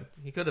Battlefield Earth.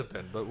 He could have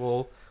been. But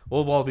we'll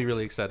all be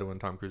really excited when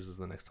Tom Cruise is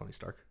the next Tony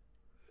Stark.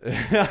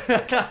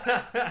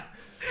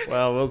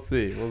 Well, we'll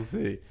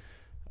see.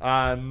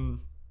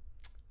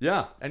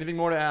 Yeah. Anything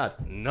more to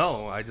add?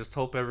 No. I just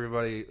hope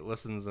everybody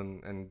listens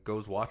and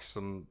goes watch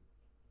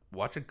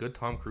a good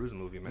Tom Cruise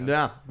movie, man.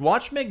 Yeah.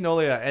 Watch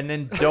Magnolia and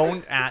then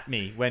don't at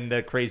me when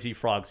the crazy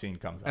frog scene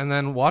comes up. And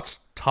then watch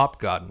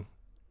Top Gun.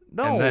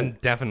 No. And then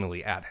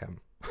definitely at him.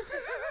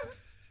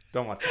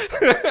 Don't watch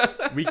Top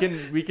Gun.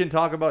 We can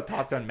talk about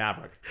Top Gun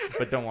Maverick,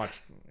 but don't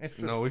watch.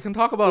 We can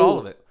talk about all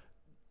of it.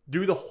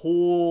 Do the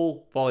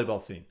whole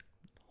volleyball scene.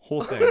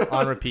 Whole thing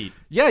on repeat.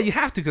 Yeah, you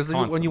have to, because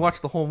when you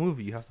watch the whole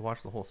movie, you have to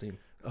watch the whole scene.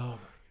 Oh.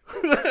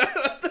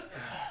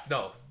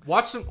 No,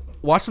 watch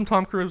some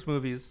Tom Cruise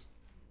movies,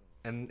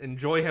 and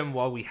enjoy him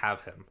while we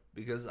have him.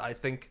 Because I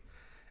think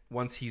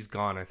once he's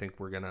gone, I think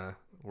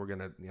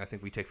I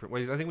think we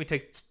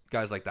take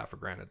guys like that for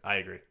granted. I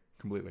agree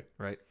completely.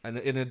 Right, and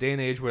in a day and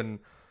age when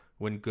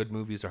good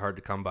movies are hard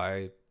to come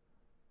by,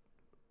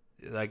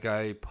 that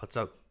guy puts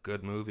out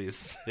good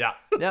movies. Yeah,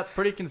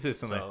 pretty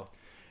consistently.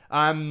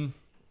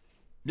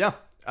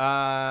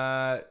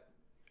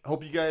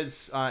 Hope you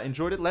guys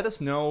enjoyed it. Let us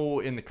know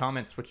in the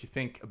comments what you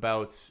think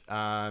about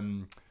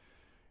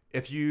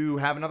if you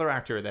have another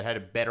actor that had a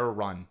better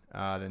run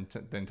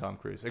than Tom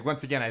Cruise.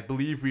 Once again, I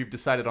believe we've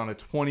decided on a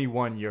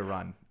 21-year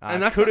run.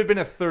 And that could have been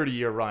a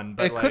 30-year run.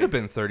 But it could have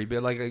been 30,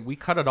 but we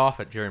cut it off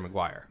at Jerry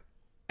Maguire.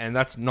 And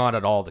that's not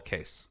at all the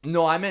case.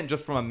 No, I meant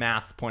just from a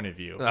math point of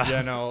view.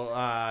 21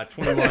 or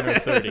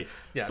 30.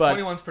 Yeah, but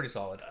 21's pretty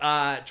solid.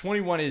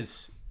 21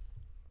 is,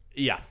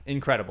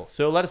 incredible.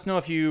 So let us know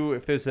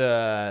if there's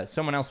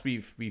someone else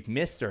we've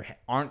missed or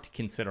aren't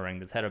considering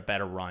that's had a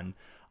better run,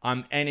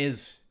 and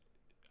is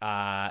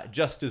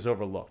just as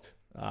overlooked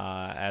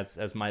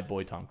as my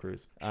boy Tom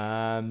Cruise.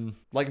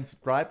 Like and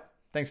subscribe.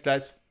 Thanks,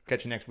 guys.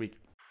 Catch you next week.